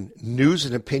Convention news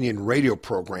and opinion radio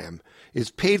program is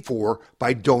paid for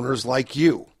by donors like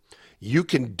you. You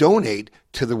can donate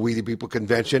to the We the People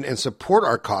Convention and support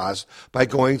our cause by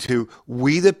going to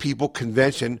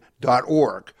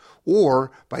wethepeopleconvention.org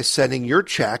or by sending your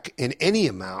check in any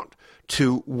amount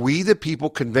to We the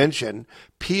People Convention,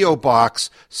 P.O.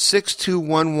 Box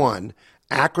 6211,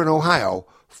 Akron, Ohio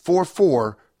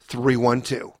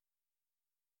 44312.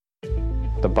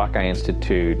 The Buckeye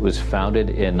Institute was founded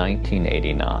in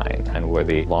 1989, and we're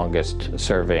the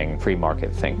longest-serving free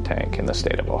market think tank in the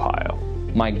state of Ohio.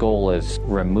 My goal is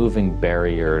removing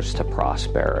barriers to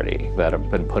prosperity that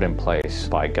have been put in place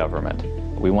by government.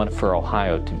 We want for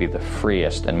Ohio to be the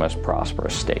freest and most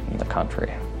prosperous state in the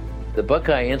country. The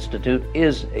Buckeye Institute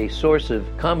is a source of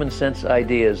common sense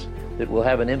ideas that will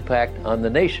have an impact on the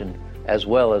nation as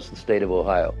well as the state of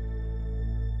Ohio.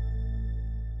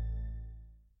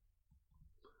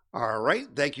 All right.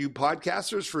 Thank you,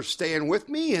 podcasters, for staying with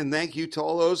me. And thank you to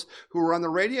all those who were on the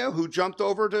radio who jumped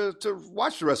over to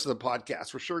watch the rest of the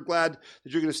podcast. We're sure glad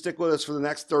that you're going to stick with us for the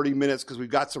next 30 minutes because we've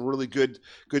got some really good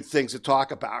things to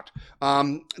talk about.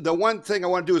 The one thing I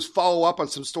want to do is follow up on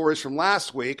some stories from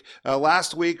last week.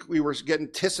 Last week, we were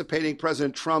anticipating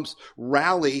President Trump's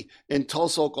rally in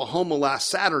Tulsa, Oklahoma last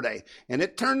Saturday. And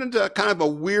it turned into kind of a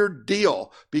weird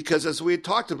deal because, as we had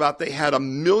talked about, they had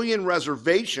 1 million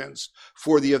reservations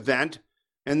for the event,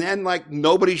 and then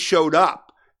nobody showed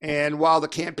up. And while the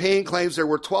campaign claims there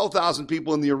were 12,000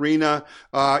 people in the arena,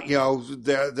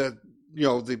 the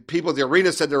people at the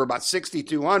arena said there were about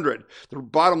 6,200. The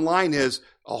bottom line is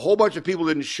a whole bunch of people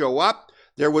didn't show up.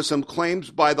 There was some claims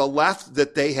by the left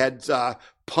that they had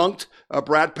punked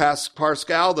Brad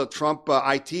Parscale, the Trump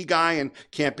IT guy and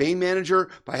campaign manager,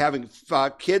 by having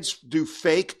kids do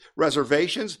fake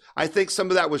reservations. I think some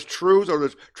of that was true, or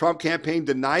the Trump campaign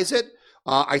denies it.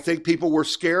 I think people were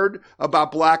scared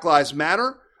about Black Lives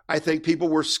Matter. I think people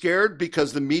were scared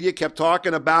because the media kept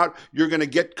talking about you're going to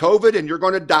get COVID and you're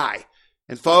going to die.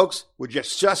 And folks, would you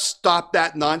just stop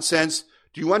that nonsense?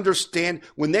 Do you understand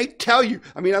when they tell you,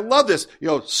 I love this,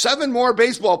 7 more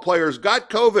baseball players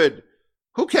got COVID.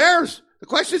 Who cares? The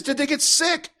question is, did they get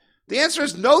sick? The answer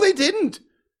is no, they didn't.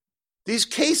 These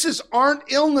cases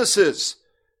aren't illnesses.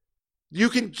 You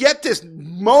can get this.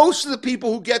 Most of the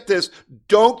people who get this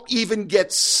don't even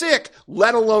get sick,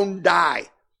 let alone die.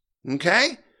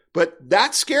 Okay? But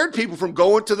that scared people from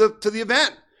going to the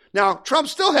event. Now, Trump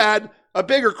still had a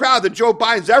bigger crowd than Joe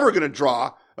Biden's ever going to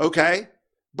draw. Okay?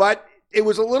 But it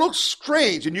was a little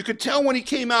strange, and you could tell when he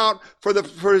came out for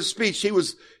his speech,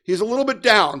 he's a little bit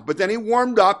down, but then he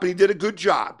warmed up and he did a good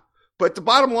job. But the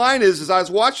bottom line is, as I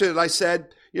was watching it, I said,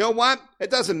 you know what?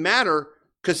 It doesn't matter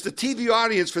because the TV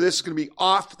audience for this is going to be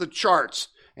off the charts.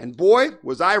 And boy,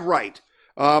 was I right.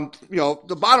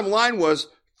 The bottom line was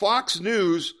Fox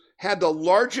News had the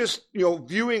largest,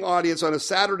 viewing audience on a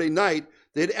Saturday night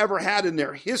they'd ever had in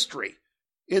their history.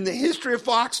 In the history of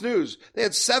Fox News, they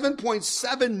had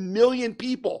 7.7 million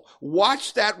people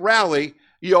watch that rally,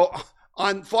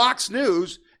 on Fox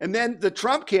News. And then the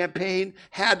Trump campaign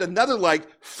had another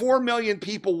 4 million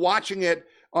people watching it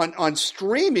on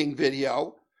streaming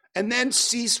video. And then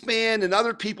C-SPAN and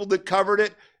other people that covered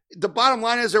it. The bottom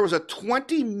line is there was a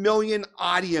 20 million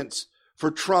audience for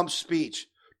Trump's speech.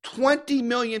 20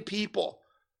 million people.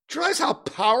 Do you realize how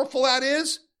powerful that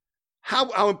is?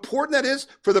 How important that is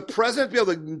for the president to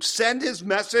be able to send his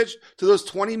message to those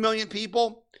 20 million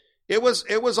people? It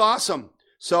was awesome.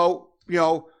 So,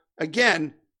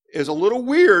 again, it's a little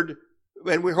weird,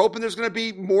 and we're hoping there's going to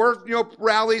be more,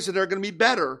 rallies and they're going to be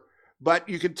better. But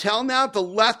you can tell now the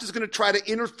left is going to try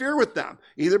to interfere with them,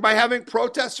 either by having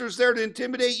protesters there to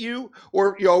intimidate you,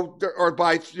 or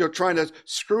by trying to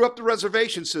screw up the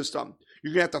reservation system.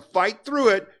 You're going to have to fight through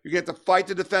it. You're going to have to fight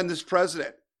to defend this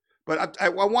president. But I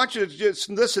want you to just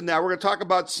listen now. We're going to talk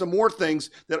about some more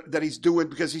things that he's doing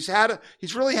because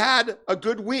he's really had a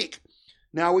good week.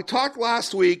 Now, we talked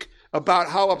last week about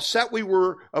how upset we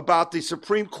were about the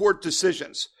Supreme Court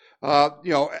decisions.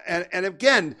 And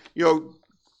again,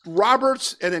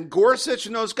 Roberts and then Gorsuch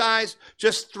and those guys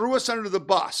just threw us under the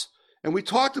bus. And we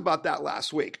talked about that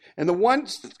last week. And the one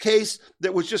case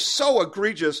that was just so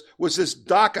egregious was this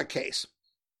DACA case.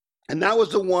 And that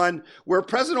was the one where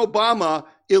President Obama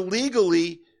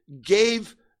illegally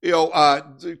created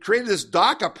this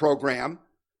DACA program,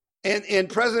 and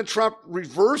President Trump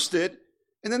reversed it.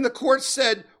 And then the court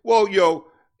said, well,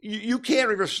 you can't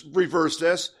reverse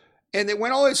this. And it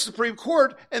went all the way to the Supreme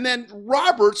Court. And then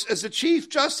Roberts, as the Chief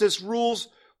Justice, rules,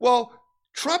 well,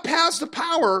 Trump has the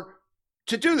power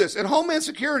to do this. And Homeland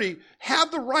Security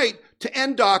have the right to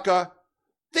end DACA.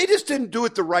 They just didn't do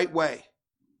it the right way.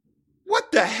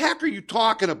 What the heck are you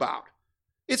talking about?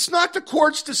 It's not the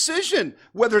court's decision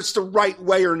whether it's the right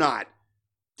way or not.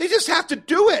 They just have to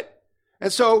do it.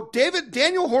 And so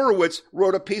Daniel Horowitz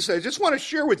wrote a piece that I just want to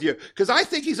share with you because I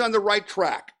think he's on the right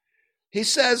track. He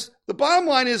says, the bottom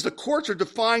line is the courts are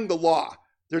defying the law.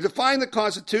 They're defying the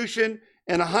Constitution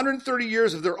and 130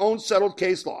 years of their own settled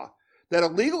case law, that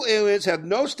illegal aliens have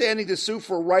no standing to sue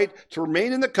for a right to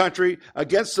remain in the country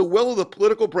against the will of the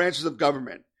political branches of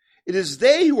government. It is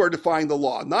they who are defying the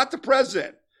law, not the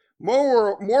president.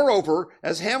 Moreover,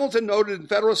 as Hamilton noted in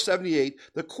Federalist 78,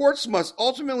 the courts must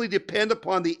ultimately depend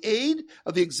upon the aid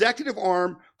of the executive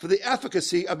arm for the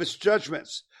efficacy of its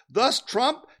judgments. Thus,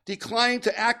 Trump declining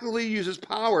to actively use his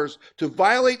powers to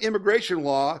violate immigration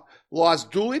laws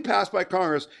duly passed by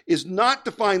Congress is not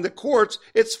defying the courts.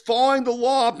 It's following the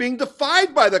law being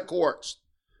defied by the courts.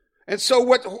 And so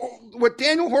what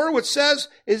Daniel Horowitz says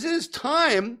is it is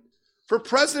time for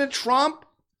President Trump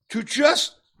to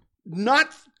just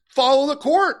not follow the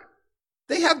court.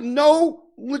 They have no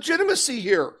legitimacy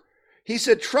here. He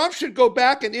said Trump should go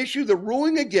back and issue the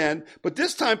ruling again, but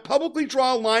this time publicly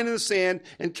draw a line in the sand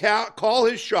and call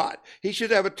his shot. He should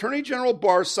have Attorney General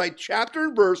Barr cite chapter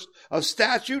and verse of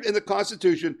statute in the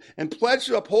Constitution and pledge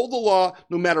to uphold the law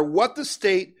no matter what the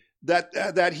state,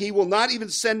 that he will not even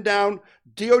send down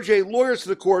DOJ lawyers to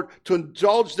the court to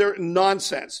indulge their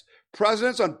nonsense.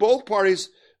 Presidents on both parties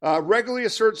regularly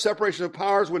assert separation of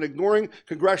powers when ignoring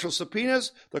congressional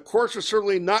subpoenas. The courts are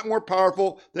certainly not more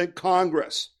powerful than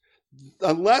Congress.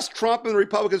 Unless Trump and the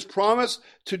Republicans promise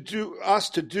to do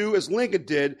as Lincoln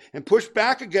did and push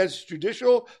back against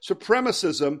judicial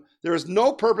supremacism, there is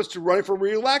no purpose to running for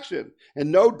re-election.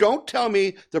 And no, don't tell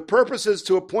me the purpose is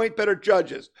to appoint better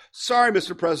judges. Sorry,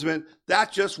 Mr. President,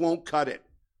 that just won't cut it.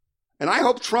 And I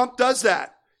hope Trump does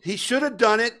that. He should have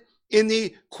done it in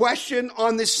the question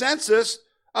on the census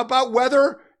about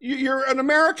whether you're an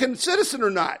American citizen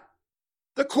or not.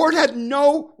 The court had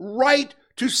no right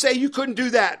to say you couldn't do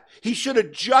that. He should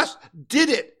have just did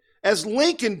it as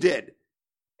Lincoln did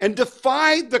and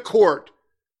defied the court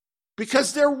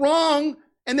because they're wrong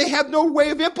and they have no way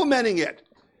of implementing it.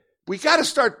 We got to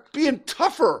start being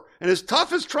tougher. And as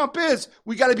tough as Trump is,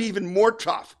 we got to be even more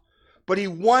tough. But he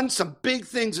won some big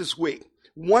things this week.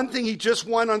 One thing he just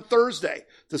won on Thursday.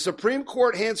 The Supreme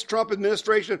Court hands Trump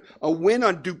administration a win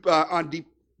on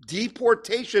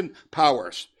deportation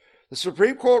powers. The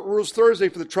Supreme Court rules Thursday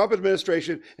for the Trump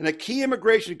administration in a key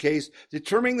immigration case,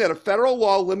 determining that a federal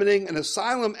law limiting an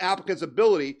asylum applicant's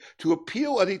ability to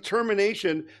appeal a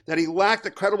determination that he lacked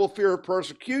a credible fear of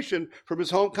persecution from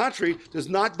his home country does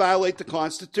not violate the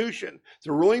Constitution.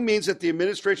 The ruling means that the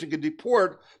administration can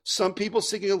deport some people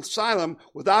seeking asylum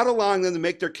without allowing them to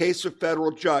make their case to a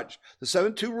federal judge. The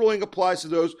 7-2 ruling applies to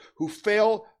those who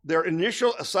fail their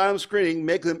initial asylum screening,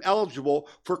 make them eligible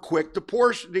for quick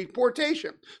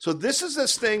deportation. So this is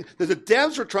this thing that the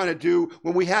Dems were trying to do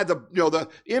when we had the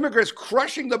immigrants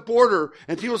crushing the border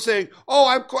and people saying, "Oh,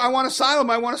 I want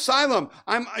asylum. I want asylum.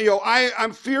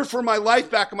 I'm feared for my life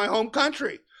back in my home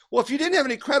country." Well, if you didn't have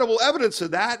any credible evidence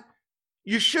of that,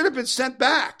 you should have been sent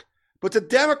back. But the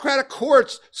Democratic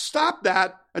courts stopped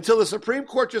that until the Supreme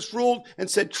Court just ruled and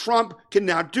said Trump can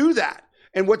now do that.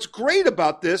 And what's great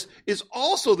about this is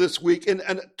also this week, in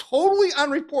a totally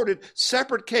unreported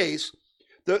separate case,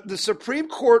 the Supreme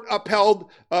Court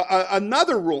upheld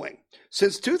another ruling.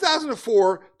 Since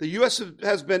 2004, the U.S.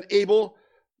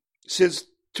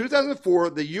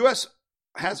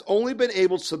 has only been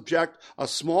able to subject a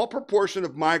small proportion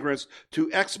of migrants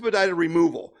to expedited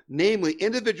removal, namely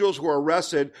individuals who are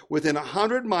arrested within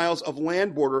 100 miles of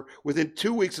land border within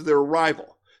 2 weeks of their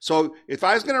arrival. So if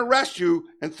I was going to arrest you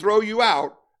and throw you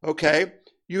out, okay,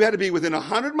 you had to be within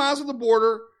 100 miles of the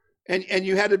border and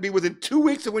you had to be within 2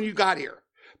 weeks of when you got here.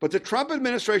 But the Trump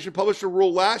administration published a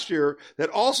rule last year that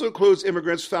also includes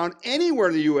immigrants found anywhere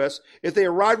in the U.S. if they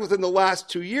arrived within the last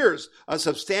 2 years, a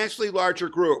substantially larger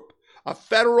group. A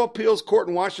federal appeals court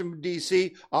in Washington,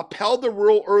 D.C. upheld the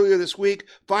rule earlier this week,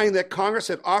 finding that Congress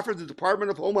had offered the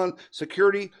Department of Homeland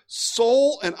Security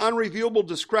sole and unreviewable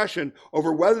discretion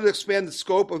over whether to expand the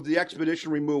scope of the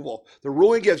expedition removal. The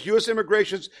ruling gives U.S.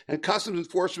 Immigration and Customs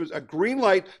Enforcement a green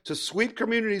light to sweep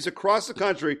communities across the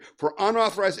country for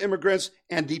unauthorized immigrants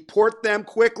and deport them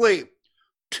quickly.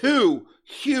 2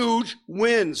 huge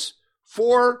wins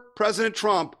for President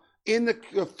Trump in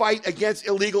the fight against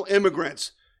illegal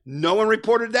immigrants. No one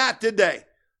reported that, did they?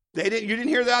 You didn't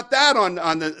hear about that on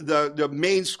the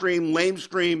mainstream,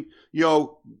 lamestream,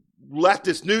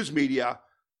 leftist news media.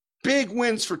 Big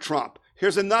wins for Trump.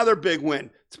 Here's another big win.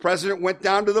 The president went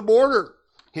down to the border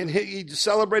and he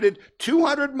celebrated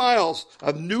 200 miles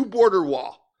of new border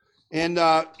wall. And,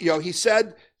 he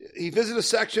said he visited a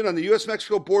section on the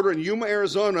U.S.-Mexico border in Yuma,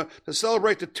 Arizona to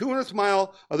celebrate the 200th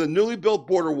mile of the newly built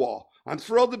border wall. "I'm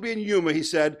thrilled to be in Yuma," he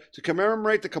said, "to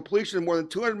commemorate the completion of more than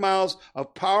 200 miles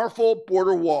of powerful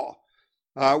border wall.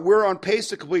 We're on pace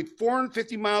to complete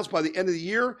 450 miles by the end of the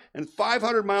year and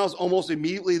 500 miles almost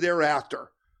immediately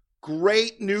thereafter."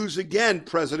 Great news again,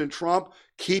 President Trump,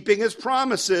 keeping his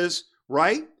promises,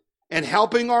 right? And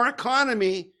helping our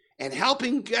economy and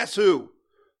helping, guess who?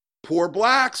 Poor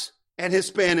blacks and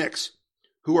Hispanics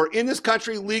who are in this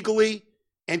country legally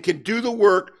and can do the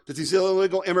work that these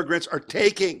illegal immigrants are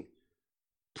taking.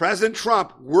 President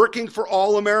Trump working for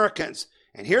all Americans.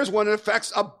 And here's one that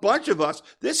affects a bunch of us.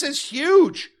 This is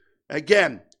huge.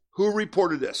 Again, who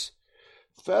reported this?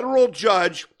 Federal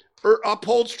judge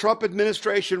upholds Trump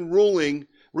administration ruling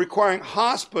requiring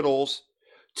hospitals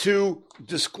to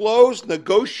disclose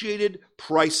negotiated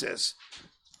prices.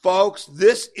 Folks,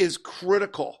 this is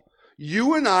critical.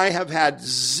 you and I have had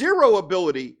zero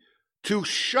ability to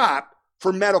shop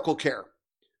for medical care.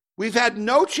 We've had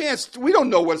no chance. We don't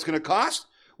know what it's going to cost.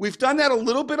 We've done that a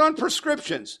little bit on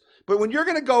prescriptions. But when you're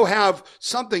going to go have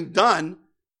something done,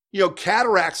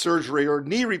 cataract surgery or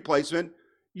knee replacement,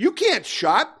 you can't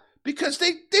shop because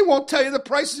they won't tell you the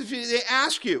prices if they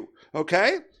ask you,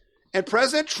 okay? And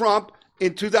President Trump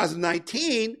in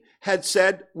 2019 had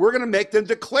said, we're going to make them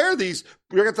declare these.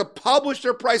 We're going to have to publish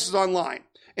their prices online.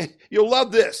 And you'll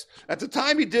love this. At the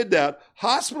time he did that,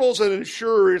 hospitals and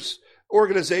insurers,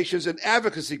 organizations, and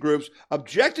advocacy groups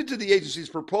objected to the agency's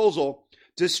proposal,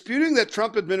 disputing that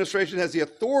Trump administration has the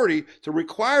authority to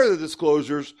require the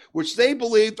disclosures, which they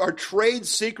believed are trade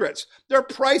secrets. Their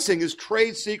pricing is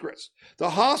trade secrets. The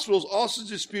hospitals also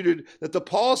disputed that the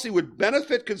policy would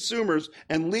benefit consumers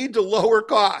and lead to lower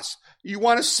costs. You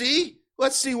want to see?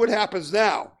 Let's see what happens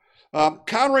now.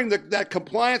 Countering that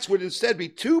compliance would instead be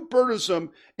too burdensome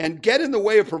and get in the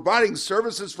way of providing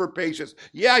services for patients.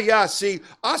 See,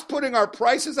 us putting our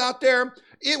prices out there,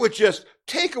 it would just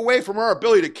take away from our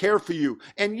ability to care for you.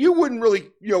 And you wouldn't really,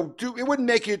 it wouldn't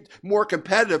make it more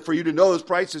competitive for you to know those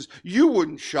prices. You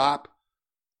wouldn't shop.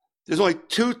 There's only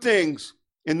two things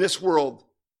in this world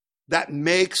that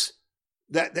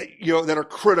are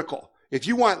critical. If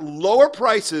you want lower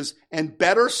prices and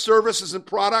better services and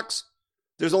products,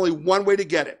 there's only one way to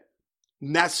get it,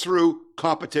 and that's through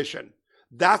competition.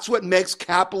 That's what makes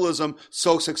capitalism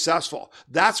so successful.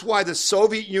 That's why the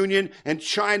Soviet Union and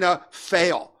China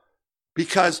fail.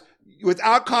 Because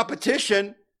without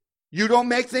competition, you don't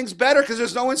make things better because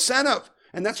there's no incentive.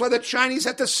 And that's why the Chinese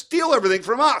had to steal everything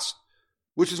from us,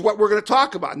 which is what we're going to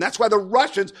talk about. And that's why the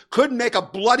Russians couldn't make a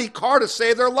bloody car to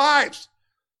save their lives.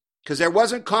 Because there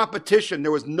wasn't competition.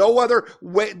 There was no other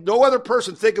way, no other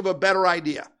person think of a better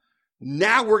idea.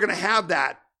 Now we're going to have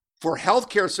that for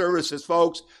healthcare services,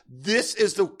 folks. This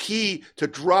is the key to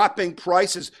dropping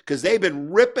prices because they've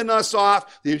been ripping us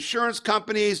off. The insurance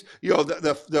companies,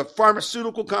 the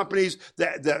pharmaceutical companies,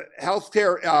 the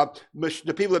healthcare,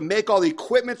 the people that make all the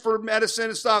equipment for medicine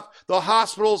and stuff, the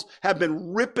hospitals have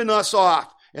been ripping us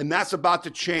off. And that's about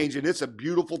to change. And it's a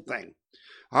beautiful thing.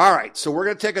 All right, so we're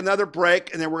going to take another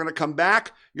break, and then we're going to come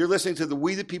back. You're listening to the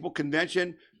We the People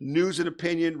Convention News and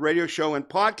Opinion radio show and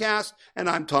podcast, and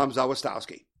I'm Tom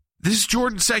Zawistowski. This is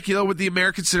Jordan Seculo with the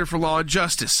American Center for Law and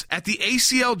Justice. At the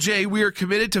ACLJ, we are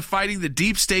committed to fighting the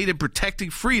deep state and protecting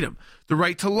freedom, the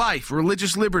right to life,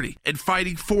 religious liberty, and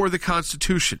fighting for the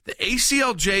Constitution. The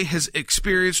ACLJ has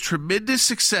experienced tremendous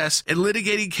success in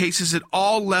litigating cases at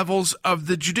all levels of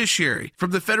the judiciary,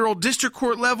 from the federal district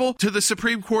court level to the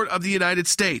Supreme Court of the United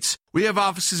States. We have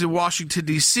offices in Washington,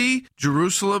 D.C.,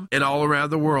 Jerusalem, and all around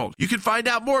the world. You can find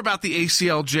out more about the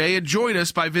ACLJ and join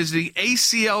us by visiting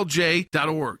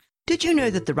aclj.org. Did you know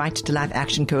that the Right to Life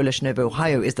Action Coalition of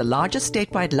Ohio is the largest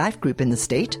statewide life group in the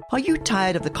state? Are you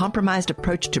tired of the compromised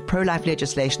approach to pro-life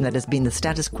legislation that has been the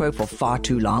status quo for far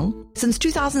too long? Since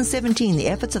 2017, the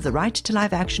efforts of the Right to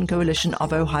Life Action Coalition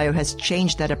of Ohio has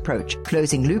changed that approach,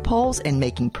 closing loopholes and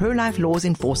making pro-life laws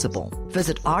enforceable.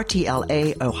 Visit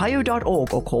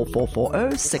rtlaohio.org or call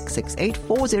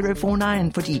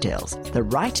 440-668-4049 for details. The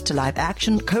Right to Life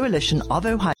Action Coalition of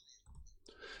Ohio.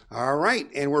 All right,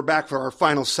 and we're back for our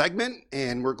final segment,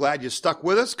 and we're glad you stuck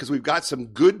with us because we've got some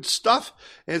good stuff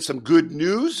and some good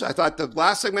news. I thought the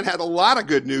last segment had a lot of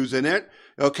good news in it,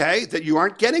 okay, that you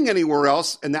aren't getting anywhere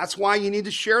else, and that's why you need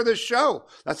to share this show.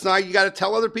 That's why you got to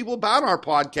tell other people about our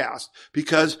podcast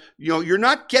because, you're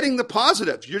not getting the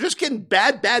positives. You're just getting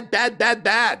bad.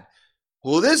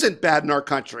 Well, it isn't bad in our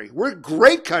country. We're a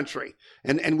great country,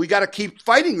 and we got to keep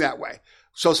fighting that way.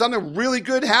 So something really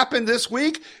good happened this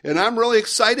week, and I'm really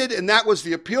excited, and that was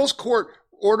the appeals court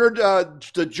ordered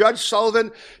the Judge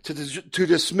Sullivan to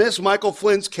dismiss Michael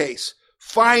Flynn's case.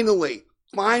 Finally,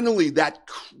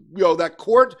 that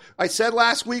court, I said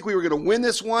last week we were going to win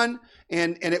this one,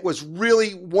 and it was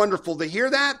really wonderful to hear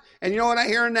that. And you know what I'm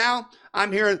hearing now?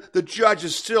 I'm hearing the judge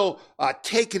is still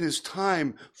taking his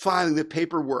time filing the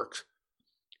paperwork.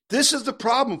 This is the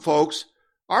problem, folks.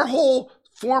 Our whole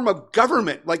form of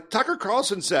government, like Tucker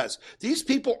Carlson says, these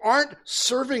people aren't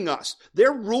serving us.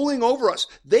 They're ruling over us.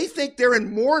 They think they're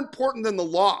more important than the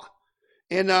law.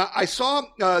 And I saw,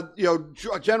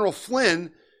 General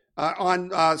Flynn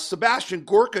on Sebastian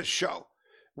Gorka's show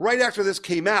right after this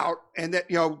came out, and that,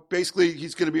 basically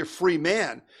he's going to be a free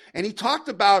man. And he talked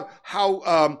about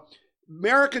how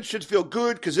Americans should feel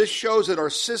good because this shows that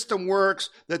our system works,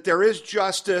 that there is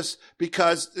justice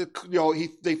because,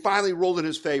 they finally ruled in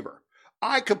his favor.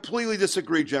 I completely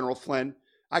disagree, General Flynn.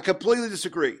 I completely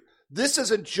disagree. This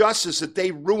isn't justice that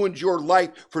they ruined your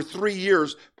life for 3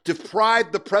 years,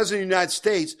 deprived the President of the United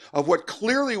States of what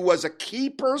clearly was a key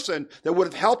person that would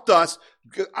have helped us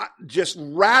just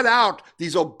rat out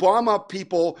these Obama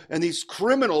people and these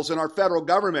criminals in our federal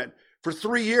government for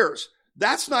 3 years.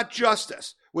 That's not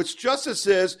justice. What's justice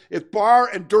is if Barr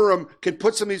and Durham can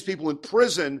put some of these people in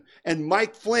prison and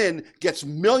Mike Flynn gets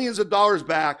millions of dollars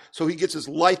back so he gets his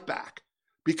life back.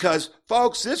 Because,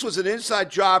 folks, this was an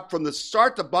inside job from the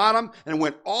start to bottom and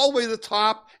went all the way to the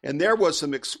top, and there was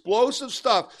some explosive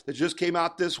stuff that just came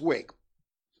out this week.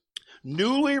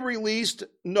 Newly released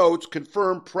notes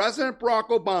confirm President Barack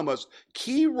Obama's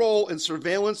key role in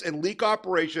surveillance and leak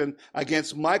operation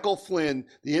against Michael Flynn,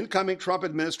 the incoming Trump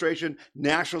administration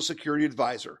national security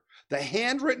advisor. The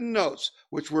handwritten notes,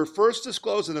 which were first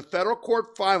disclosed in a federal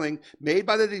court filing made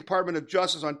by the Department of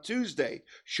Justice on Tuesday,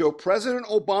 show President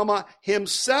Obama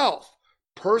himself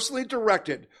personally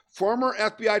directed former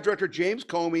FBI Director James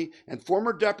Comey and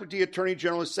former Deputy Attorney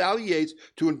General Sally Yates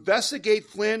to investigate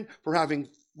Flynn for having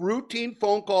routine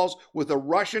phone calls with a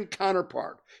Russian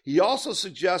counterpart. He also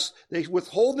suggests they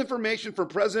withhold information from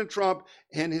President Trump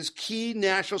and his key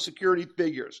national security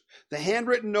figures. The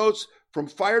handwritten notes from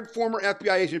fired former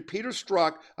FBI agent Peter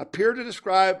Strzok appear to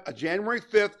describe a January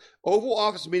 5th Oval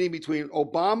Office meeting between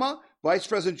Obama, Vice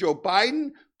President Joe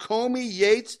Biden, Comey,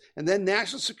 Yates, and then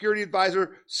National Security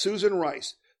Advisor Susan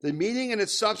Rice. The meeting and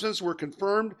its substance were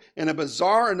confirmed in a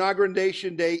bizarre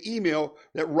Inauguration Day email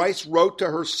that Rice wrote to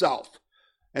herself.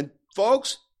 And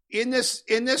folks, in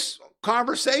this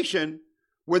conversation,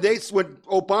 when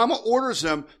Obama orders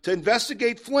them to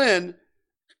investigate Flynn,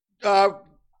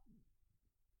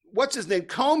 what's his name,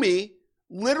 Comey,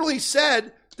 literally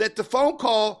said that the phone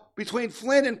call between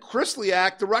Flynn and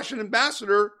Kislyak, the Russian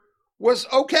ambassador, was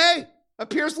okay,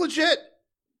 appears legit.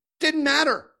 Didn't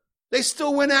matter. They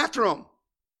still went after him.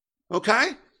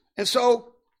 Okay? And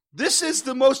so this is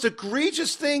the most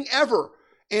egregious thing ever.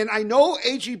 And I know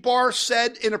A.G. Barr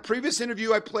said in a previous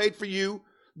interview I played for you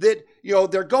that,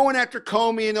 they're going after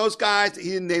Comey and those guys. He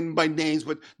didn't name them by names,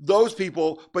 but those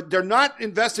people, but they're not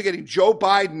investigating Joe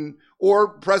Biden or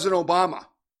President Obama.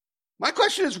 My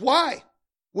question is why?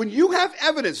 When you have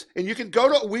evidence, and you can go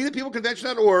to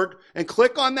WeThePeopleConvention.org and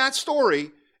click on that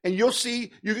story, and you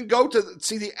can go to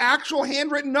see the actual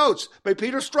handwritten notes by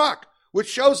Peter Strzok, which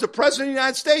shows the President of the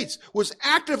United States was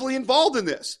actively involved in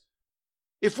this.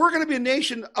 If we're going to be a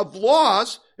nation of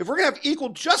laws, if we're going to have equal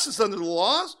justice under the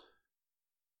laws,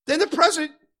 then the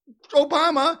President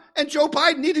Obama and Joe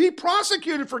Biden need to be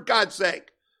prosecuted, for God's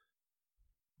sake.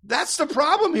 That's the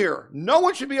problem here. No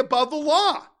one should be above the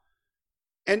law.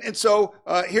 And so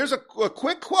here's a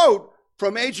quick quote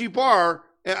from A.G. Barr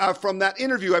from that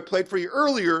interview I played for you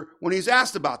earlier when he's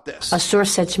asked about this. A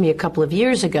source said to me a couple of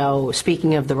years ago,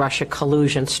 speaking of the Russia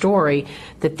collusion story,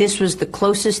 that this was the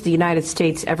closest the United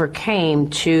States ever came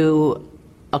to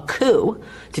a coup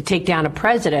to take down a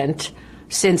president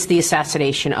since the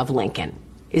assassination of Lincoln.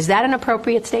 Is that an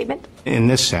appropriate statement? In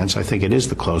this sense, I think it is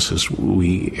the closest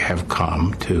we have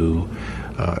come to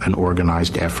an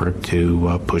organized effort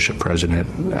to push a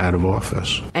president out of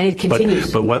office. And it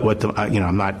continues. But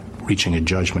I'm not reaching a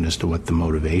judgment as to what the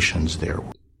motivations there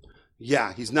were.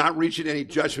 Yeah, he's not reaching any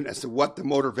judgment as to what the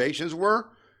motivations were.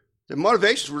 The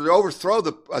motivations were to overthrow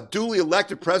a duly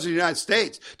elected president of the United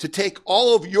States, to take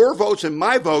all of your votes and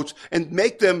my votes and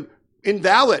make them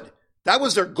invalid. That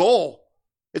was their goal.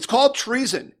 It's called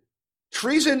treason.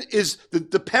 Treason is,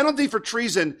 the penalty for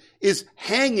treason is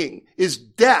hanging, is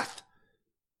death.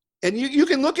 And you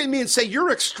can look at me and say,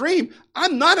 you're extreme.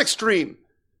 I'm not extreme.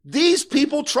 These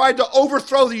people tried to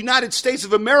overthrow the United States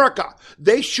of America.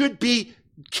 They should be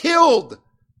killed.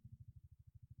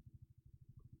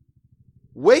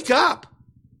 Wake up.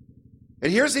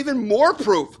 And here's even more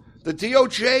proof. The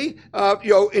DOJ,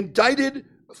 indicted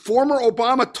former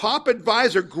Obama top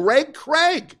advisor Greg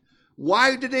Craig.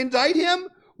 Why did they indict him?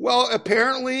 Well,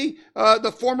 apparently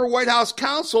the former White House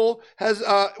counsel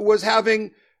was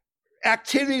having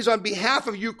activities on behalf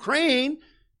of Ukraine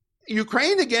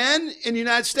again in the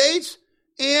United States,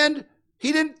 and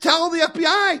he didn't tell the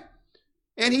FBI,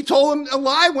 and he told them a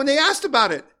lie when they asked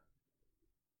about it.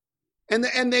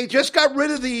 And they just got rid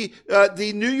of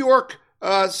the New York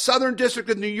Southern District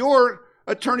of New York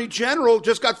Attorney General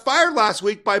just got fired last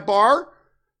week by Barr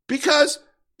because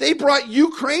they brought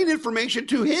Ukraine information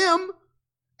to him,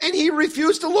 and he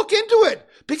refused to look into it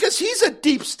because he's a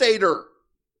deep stater.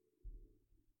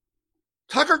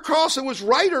 Tucker Carlson was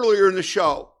right earlier in the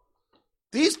show.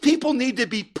 These people need to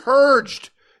be purged.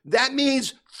 That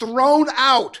means thrown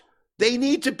out. They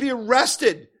need to be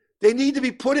arrested. They need to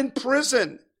be put in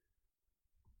prison.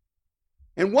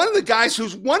 And one of the guys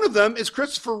who's one of them is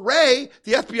Christopher Wray,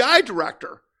 the FBI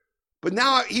director. But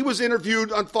now he was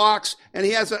interviewed on Fox, and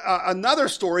he has another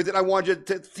story that I want you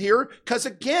to hear, because,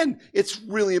 again, it's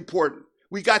really important.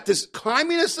 We got this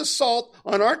communist assault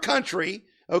on our country,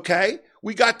 okay?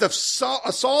 We got the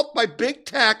assault by big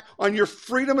tech on your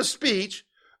freedom of speech,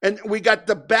 and we got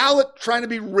the ballot trying to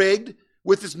be rigged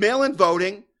with this mail-in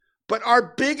voting. But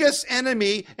our biggest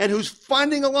enemy, and who's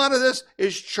funding a lot of this,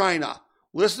 is China.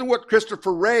 Listen to what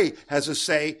Christopher Wray has to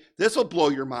say. This will blow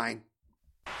your mind.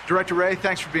 Director Wray,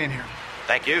 thanks for being here.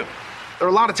 Thank you. There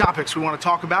are a lot of topics we want to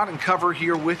talk about and cover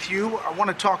here with you. I want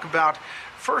to talk about,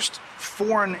 first,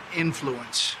 foreign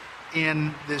influence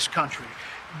in this country.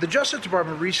 The Justice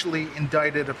Department recently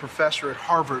indicted a professor at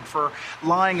Harvard for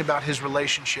lying about his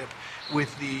relationship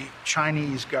with the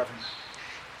Chinese government.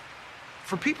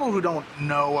 For people who don't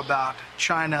know about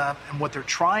China and what they're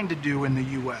trying to do in the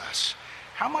U.S.,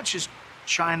 how much is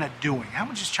China doing? How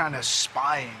much is China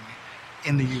spying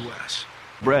in the U.S.?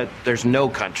 Brett, there's no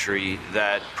country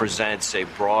that presents a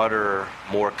broader,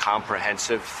 more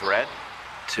comprehensive threat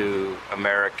to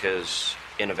America's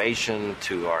innovation,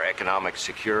 to our economic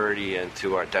security, and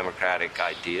to our democratic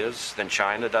ideas than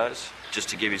China does. Just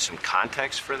to give you some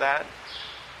context for that,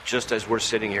 just as we're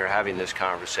sitting here having this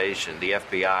conversation, the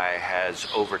FBI has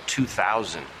over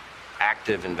 2,000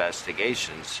 active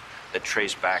investigations that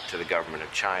trace back to the government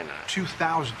of China.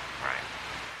 2,000? Right.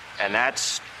 And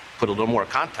that's, put a little more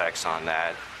context on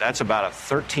that, that's about a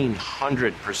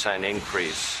 1,300%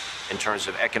 increase in terms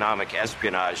of economic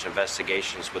espionage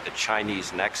investigations with the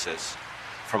Chinese nexus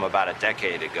from about a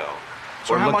decade ago.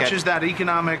 So how much is that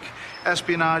economic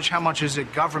espionage? How much is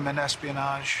it government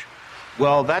espionage?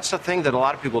 Well, that's the thing that a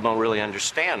lot of people don't really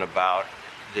understand about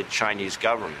the Chinese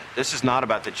government. This is not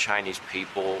about the Chinese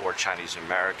people or Chinese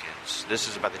Americans. This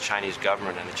is about the Chinese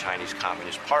government and the Chinese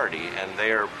Communist Party, and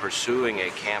they are pursuing a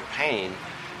campaign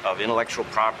of intellectual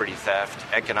property theft,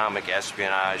 economic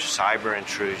espionage, cyber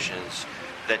intrusions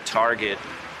that target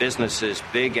businesses,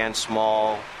 big and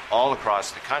small, all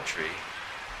across the country,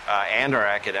 and our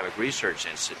academic research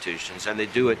institutions. And they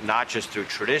do it not just through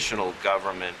traditional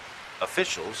government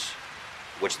officials,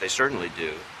 which they certainly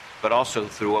do, but also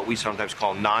through what we sometimes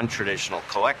call non-traditional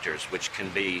collectors, which can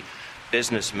be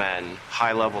businessmen,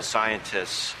 high-level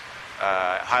scientists,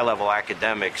 high-level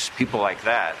academics, people like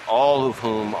that, all of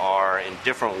whom are in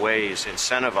different ways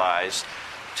incentivized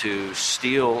to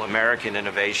steal American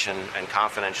innovation and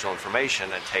confidential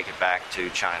information and take it back to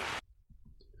China.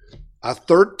 A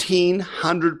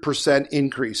 1,300%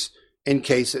 increase in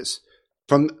cases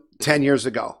from 10 years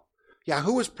ago. Yeah,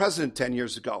 who was president 10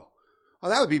 years ago? Oh,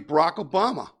 that would be Barack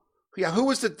Obama. Yeah, who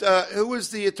was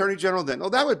the Attorney General then? Oh,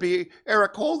 that would be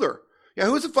Eric Holder. Yeah,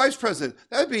 who was the Vice President?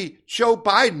 That would be Joe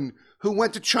Biden, who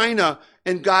went to China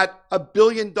and got $1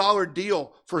 billion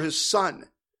deal for his son,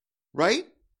 right?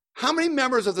 How many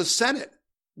members of the Senate,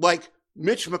 like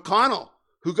Mitch McConnell,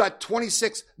 who got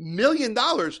 $26 million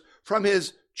from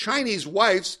his Chinese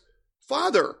wife's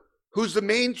father, who's the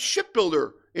main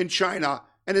shipbuilder in China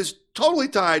and is totally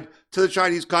tied to the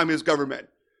Chinese Communist government?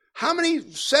 How many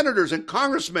senators and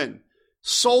congressmen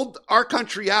sold our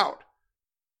country out?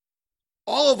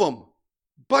 All of them,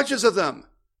 bunches of them.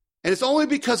 And it's only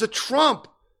because of Trump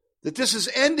that this is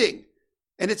ending.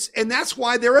 And that's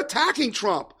why they're attacking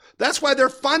Trump. That's why they're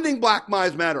funding Black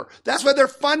Lives Matter. That's why they're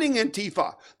funding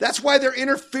Antifa. That's why they're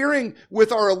interfering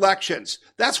with our elections.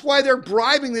 That's why they're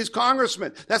bribing these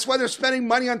congressmen. That's why they're spending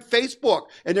money on Facebook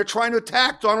and they're trying to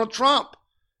attack Donald Trump.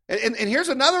 And here's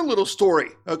another little story,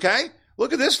 okay?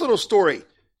 Look at this little story.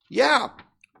 Yeah.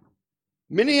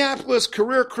 Minneapolis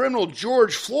career criminal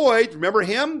George Floyd, remember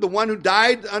him? The one who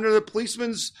died under the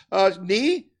policeman's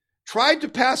knee? Tried to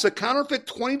pass a counterfeit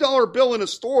 $20 bill in a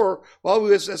store while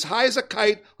he was as high as a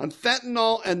kite on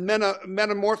fentanyl and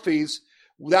metamorphines.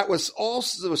 That was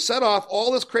set off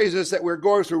all this craziness that we're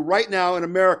going through right now in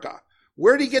America.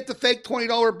 Where did he get the fake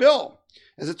 $20 bill?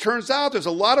 As it turns out, there's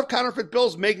a lot of counterfeit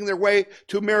bills making their way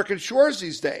to American shores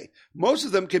these days. Most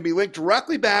of them can be linked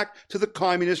directly back to the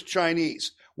communist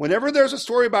Chinese. Whenever there's a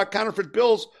story about counterfeit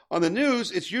bills on the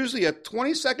news, it's usually a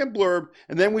 20-second blurb,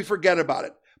 and then we forget about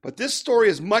it. But this story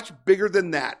is much bigger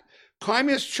than that.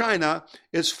 Communist China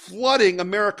is flooding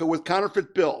America with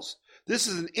counterfeit bills. This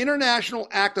is an international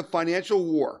act of financial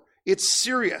war. It's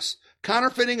serious.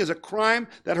 Counterfeiting is a crime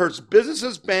that hurts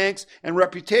businesses, banks, and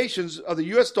reputations of the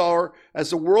U.S. dollar as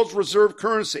the world's reserve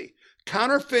currency.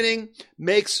 Counterfeiting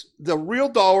makes the real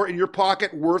dollar in your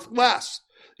pocket worth less.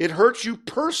 It hurts you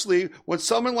personally when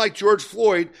someone like George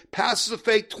Floyd passes a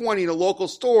fake 20 in a local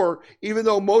store, even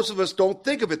though most of us don't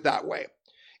think of it that way.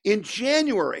 In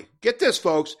January, get this,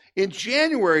 folks, in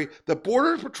January, the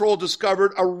Border Patrol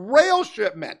discovered a rail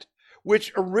shipment,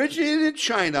 which originated in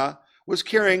China, was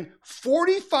carrying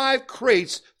 45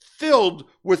 crates filled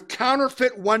with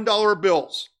counterfeit $1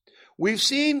 bills. We've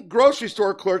seen grocery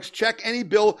store clerks check any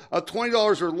bill of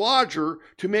 $20 or larger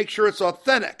to make sure it's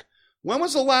authentic. When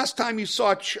was the last time you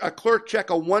saw a clerk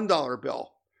check a $1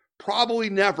 bill?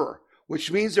 Probably never,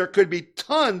 which means there could be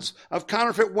tons of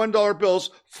counterfeit $1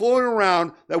 bills floating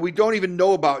around that we don't even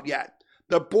know about yet.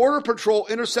 The Border Patrol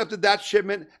intercepted that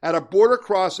shipment at a border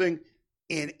crossing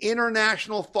in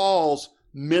International Falls,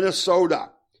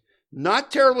 Minnesota.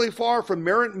 Not terribly far from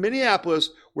Minneapolis,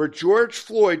 where George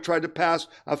Floyd tried to pass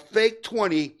a fake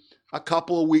 20 a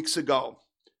couple of weeks ago.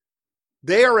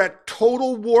 They are at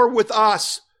total war with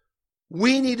us.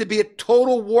 We need to be at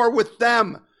total war with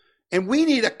them. And we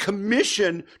need a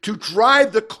commission to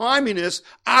drive the communists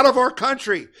out of our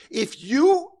country. If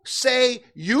you say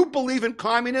you believe in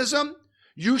communism,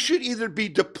 you should either be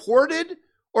deported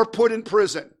or put in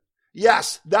prison.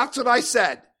 Yes, that's what I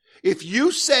said. If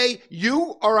you say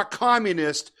you are a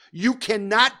communist, you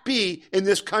cannot be in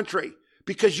this country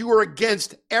because you are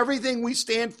against everything we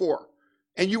stand for.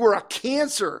 And you are a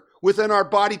cancer within our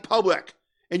body public.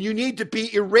 And you need to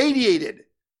be irradiated.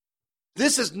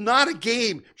 This is not a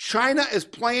game. China is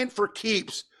playing for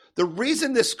keeps. The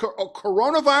reason this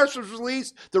coronavirus was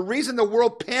released, the reason the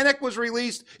world panic was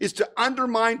released is to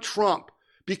undermine Trump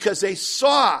because they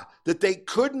saw that they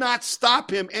could not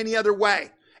stop him any other way.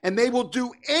 And they will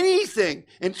do anything,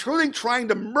 including trying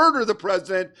to murder the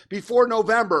president before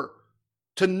November,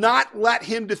 to not let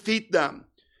him defeat them.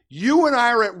 You and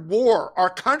I are at war. Our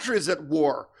country is at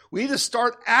war. We need to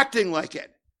start acting like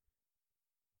it.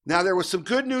 Now, there was some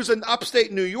good news in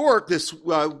upstate New York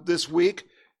this week.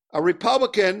 A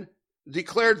Republican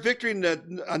declared victory in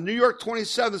a New York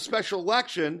 27th special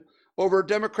election over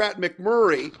Democrat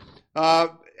McMurray.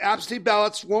 Absentee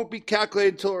ballots won't be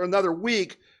calculated until another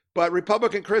week, but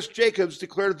Republican Chris Jacobs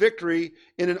declared victory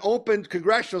in an open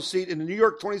congressional seat in the New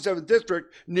York 27th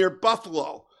district near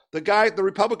Buffalo. The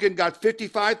Republican got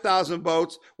 55,000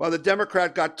 votes, while the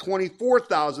Democrat got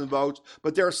 24,000 votes,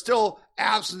 but there are still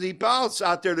absentee ballots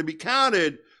out there to be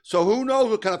counted, so who knows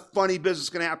what kind of funny business is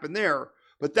going to happen there.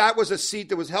 But that was a seat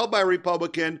that was held by a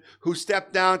Republican who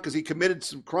stepped down because he committed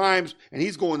some crimes and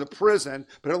he's going to prison.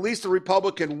 But at least the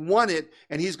Republican won it,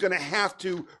 and he's going to have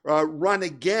to run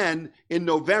again in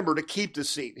November to keep the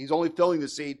seat. He's only filling the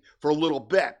seat for a little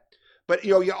bit. But,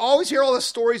 you always hear all the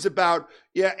stories about,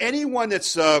 anyone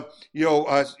that's,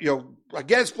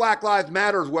 against Black Lives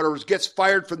Matter or whatever gets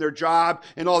fired from their job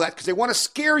and all that because they want to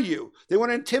scare you. They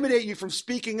want to intimidate you from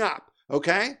speaking up,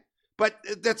 okay? But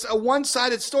that's a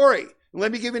one-sided story.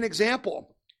 Let me give you an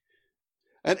example.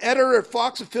 An editor at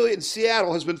Fox affiliate in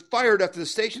Seattle has been fired after the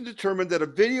station determined that a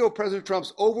video of President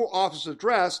Trump's Oval Office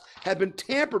address had been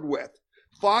tampered with.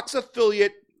 Fox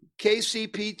affiliate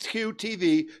KCPQ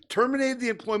TV terminated the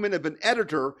employment of an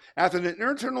editor after an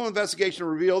internal investigation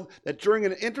revealed that during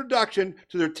an introduction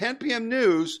to their 10 p.m.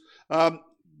 news of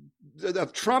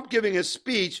Trump giving his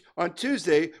speech on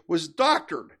Tuesday was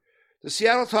doctored. The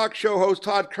Seattle talk show host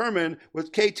Todd Kerman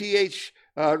with KTH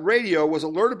radio was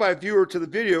alerted by a viewer to the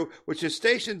video, which his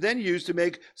station then used to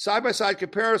make side-by-side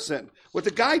comparison. What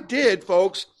the guy did,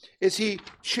 folks, is he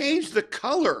changed the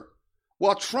color.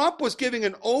 While Trump was giving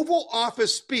an Oval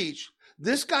Office speech,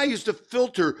 this guy used a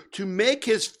filter to make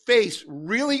his face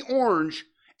really orange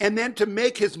and then to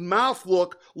make his mouth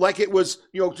look like it was,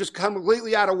 just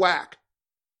completely out of whack.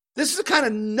 This is the kind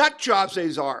of nut jobs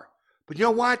these are. But you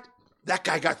know what? That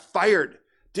guy got fired.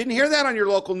 Didn't hear that on your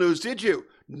local news, did you?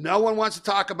 No one wants to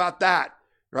talk about that,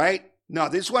 right? No,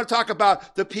 they just want to talk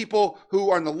about the people who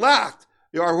are on the left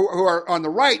or who are on the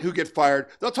right who get fired.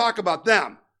 They'll talk about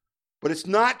them. But it's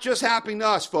not just happening to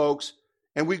us, folks,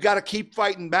 and we've got to keep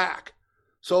fighting back.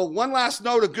 So one last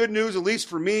note of good news, at least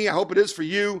for me, I hope it is for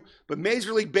you, but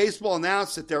Major League Baseball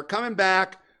announced that they're coming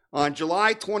back on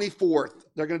July 24th.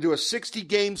 They're going to do a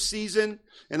 60-game season,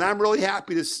 and I'm really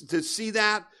happy to see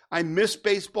that. I miss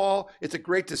baseball. It's a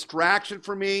great distraction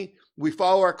for me. We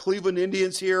follow our Cleveland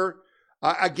Indians here.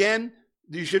 Again,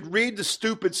 you should read the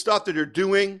stupid stuff that they're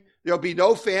doing. There'll be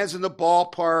no fans in the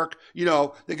ballpark.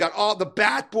 They got all the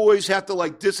bat boys have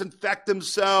to disinfect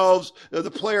themselves. The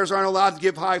players aren't allowed to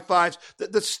give high fives.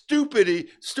 The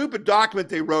stupid document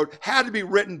they wrote had to be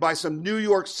written by some New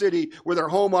York City where their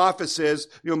home office is,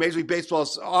 Major League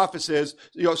Baseball's office is,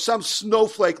 some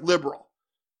snowflake liberal.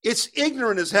 It's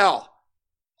ignorant as hell.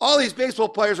 All these baseball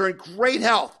players are in great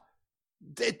health.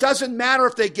 It doesn't matter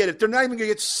if they get it. They're not even going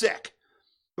to get sick.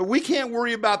 But we can't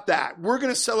worry about that. We're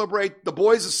going to celebrate the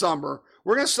boys of summer.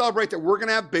 We're going to celebrate that we're going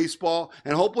to have baseball,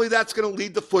 and hopefully that's going to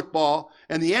lead to football,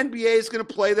 and the NBA is going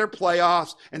to play their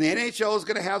playoffs, and the NHL is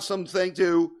going to have something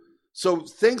too. So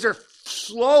things are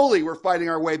slowly, we're fighting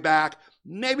our way back,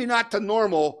 maybe not to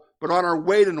normal, but on our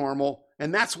way to normal,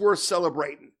 and that's worth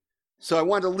celebrating. So I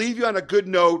wanted to leave you on a good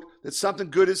note that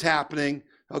something good is happening,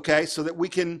 okay, so that we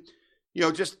can,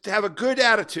 just have a good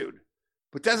attitude.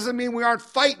 But that doesn't mean we aren't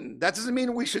fighting. That doesn't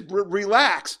mean we should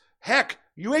relax. Heck,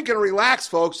 you ain't going to relax,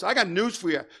 folks. I got news for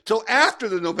you. Till after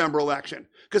the November election.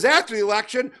 Because after the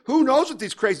election, who knows what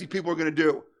these crazy people are going to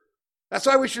do? That's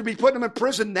why we should be putting them in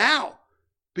prison now.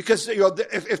 Because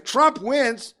if Trump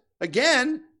wins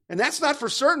again, and that's not for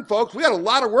certain, folks, we got a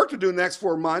lot of work to do in the next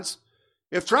 4 months.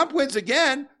 If Trump wins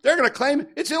again, they're going to claim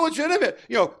it's illegitimate.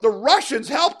 The Russians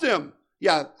helped him.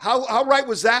 Yeah, how right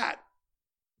was that?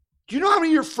 Do you know how many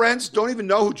of your friends don't even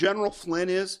know who General Flynn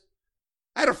is?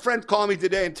 I had a friend call me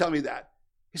today and tell me that.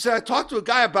 He said, I talked to a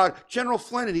guy about General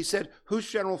Flynn, and he said, who's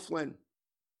General Flynn?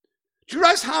 Do you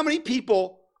realize how many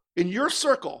people in your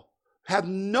circle have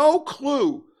no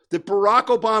clue that Barack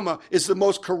Obama is the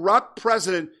most corrupt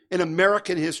president in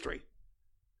American history?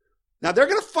 Now, they're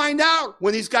going to find out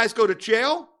when these guys go to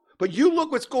jail, but you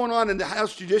look what's going on in the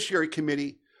House Judiciary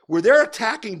Committee, where they're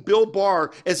attacking Bill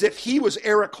Barr as if he was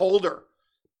Eric Holder.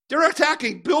 They're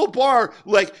attacking Bill Barr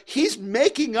like he's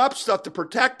making up stuff to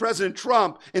protect President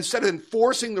Trump instead of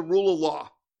enforcing the rule of law.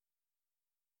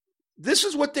 This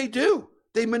is what they do.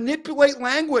 They manipulate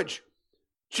language.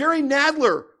 Jerry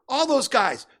Nadler, all those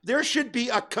guys. There should be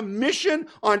a commission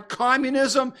on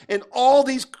communism, and all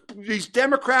these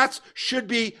Democrats should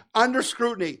be under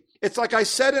scrutiny. It's like I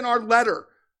said in our letter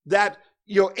that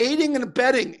aiding and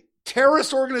abetting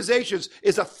terrorist organizations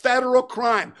is a federal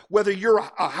crime, whether you're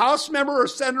a House member or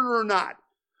senator or not.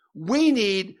 We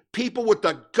need people with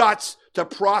the guts to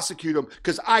prosecute them,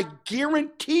 because I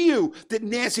guarantee you that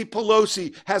Nancy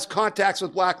Pelosi has contacts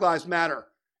with Black Lives Matter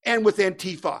and with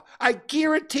Antifa. I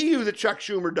guarantee you that Chuck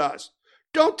Schumer does.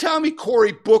 Don't tell me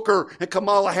Cory Booker and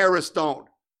Kamala Harris don't.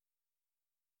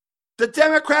 The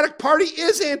Democratic Party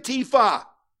is Antifa.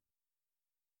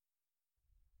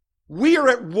 We are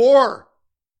at war.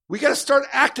 We got to start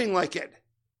acting like it.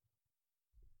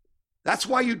 That's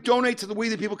why you donate to the We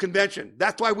the People Convention.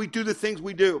 That's why we do the things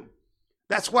we do.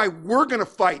 That's why we're going to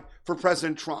fight for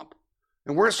President Trump.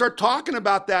 And we're going to start talking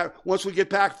about that once we get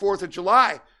back 4th of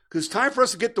July. Because it's time for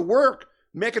us to get to work,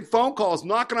 making phone calls,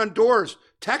 knocking on doors,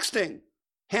 texting,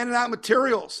 handing out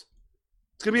materials.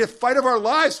 It's going to be the fight of our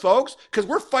lives, folks, because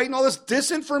we're fighting all this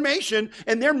disinformation,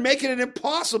 and they're making it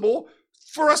impossible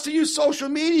for us to use social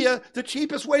media, the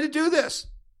cheapest way to do this.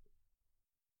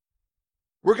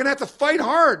 We're going to have to fight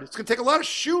hard. It's going to take a lot of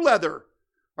shoe leather.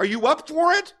 Are you up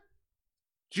for it?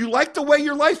 Do you like the way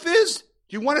your life is?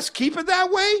 Do you want us to keep it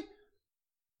that way?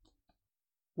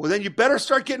 Well, then you better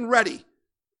start getting ready,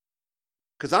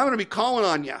 because I'm going to be calling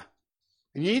on you.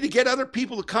 And you need to get other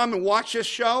people to come and watch this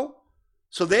show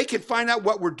so they can find out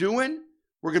what we're doing.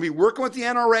 We're going to be working with the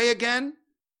NRA again.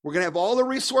 We're going to have all the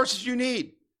resources you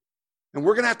need. And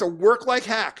we're going to have to work like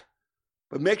heck.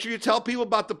 But make sure you tell people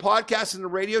about the podcast and the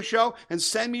radio show, and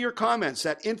send me your comments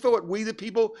at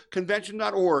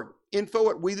info@wethepeopleconvention.org.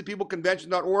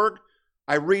 info@wethepeopleconvention.org.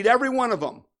 I read every one of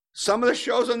them. Some of the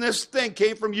shows on this thing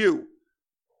came from you.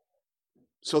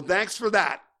 So thanks for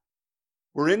that.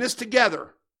 We're in this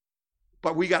together.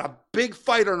 But we got a big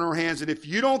fight on our hands. And if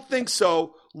you don't think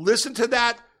so, listen to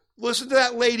that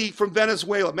lady from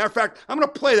Venezuela. Matter of fact, I'm going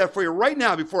to play that for you right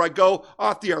now before I go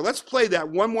off the air. Let's play that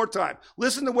one more time.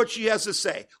 Listen to what she has to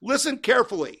say. Listen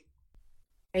carefully.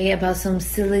 About some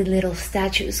silly little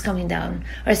statues coming down,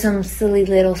 or some silly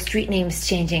little street names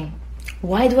changing.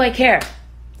 Why do I care?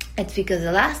 It's because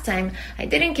the last time I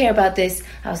didn't care about this,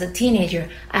 I was a teenager.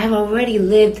 I have already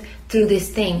lived through this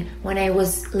thing when I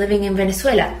was living in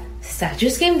Venezuela.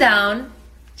 Statues came down.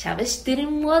 Chavez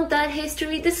didn't want that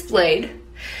history displayed.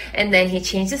 And then he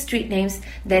changed the street names.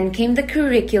 Then came the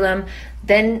curriculum.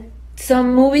 Then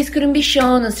some movies couldn't be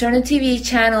shown on certain TV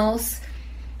channels,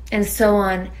 and so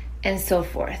on and so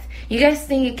forth. You guys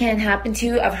think it can't happen to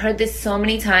you? I've heard this so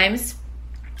many times.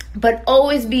 But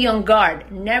always be on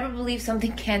guard. Never believe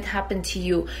something can't happen to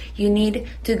you. You need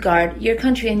to guard your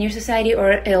country and your society,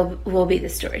 or it will be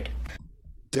destroyed.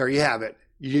 There you have it.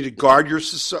 You need to guard your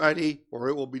society, or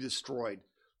it will be destroyed.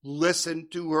 Listen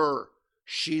to her.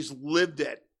 She's lived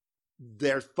it.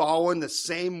 They're following the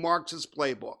same Marxist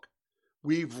playbook.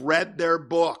 We've read their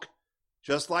book,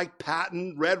 just like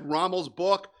Patton read Rommel's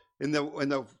book in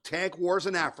the tank wars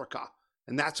in Africa,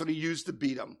 and that's what he used to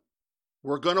beat them.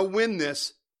 We're going to win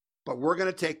this, but we're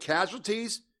going to take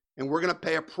casualties, and we're going to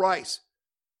pay a price.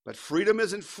 But freedom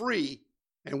isn't free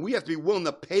And we have to be willing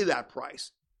to pay that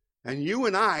price. And you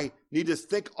and I need to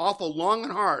think awful long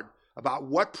and hard about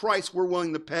what price we're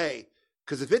willing to pay.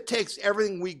 Because if it takes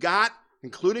everything we got,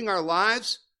 including our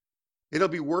lives, it'll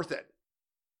be worth it.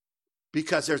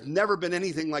 Because there's never been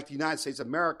anything like the United States of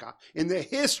America in the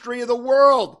history of the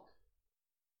world.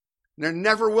 And there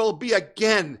never will be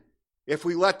again if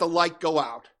we let the light go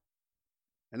out.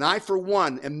 And I, for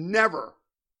one, am never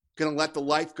going to let the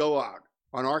light go out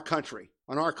on our country,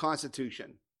 on our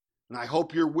Constitution. And I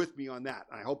hope you're with me on that.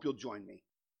 I hope you'll join me.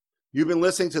 You've been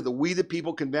listening to the We the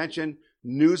People Convention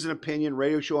News and Opinion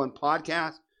radio show and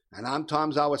podcast. And I'm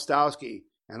Tom Zawistowski.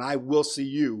 And I will see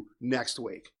you next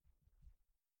week.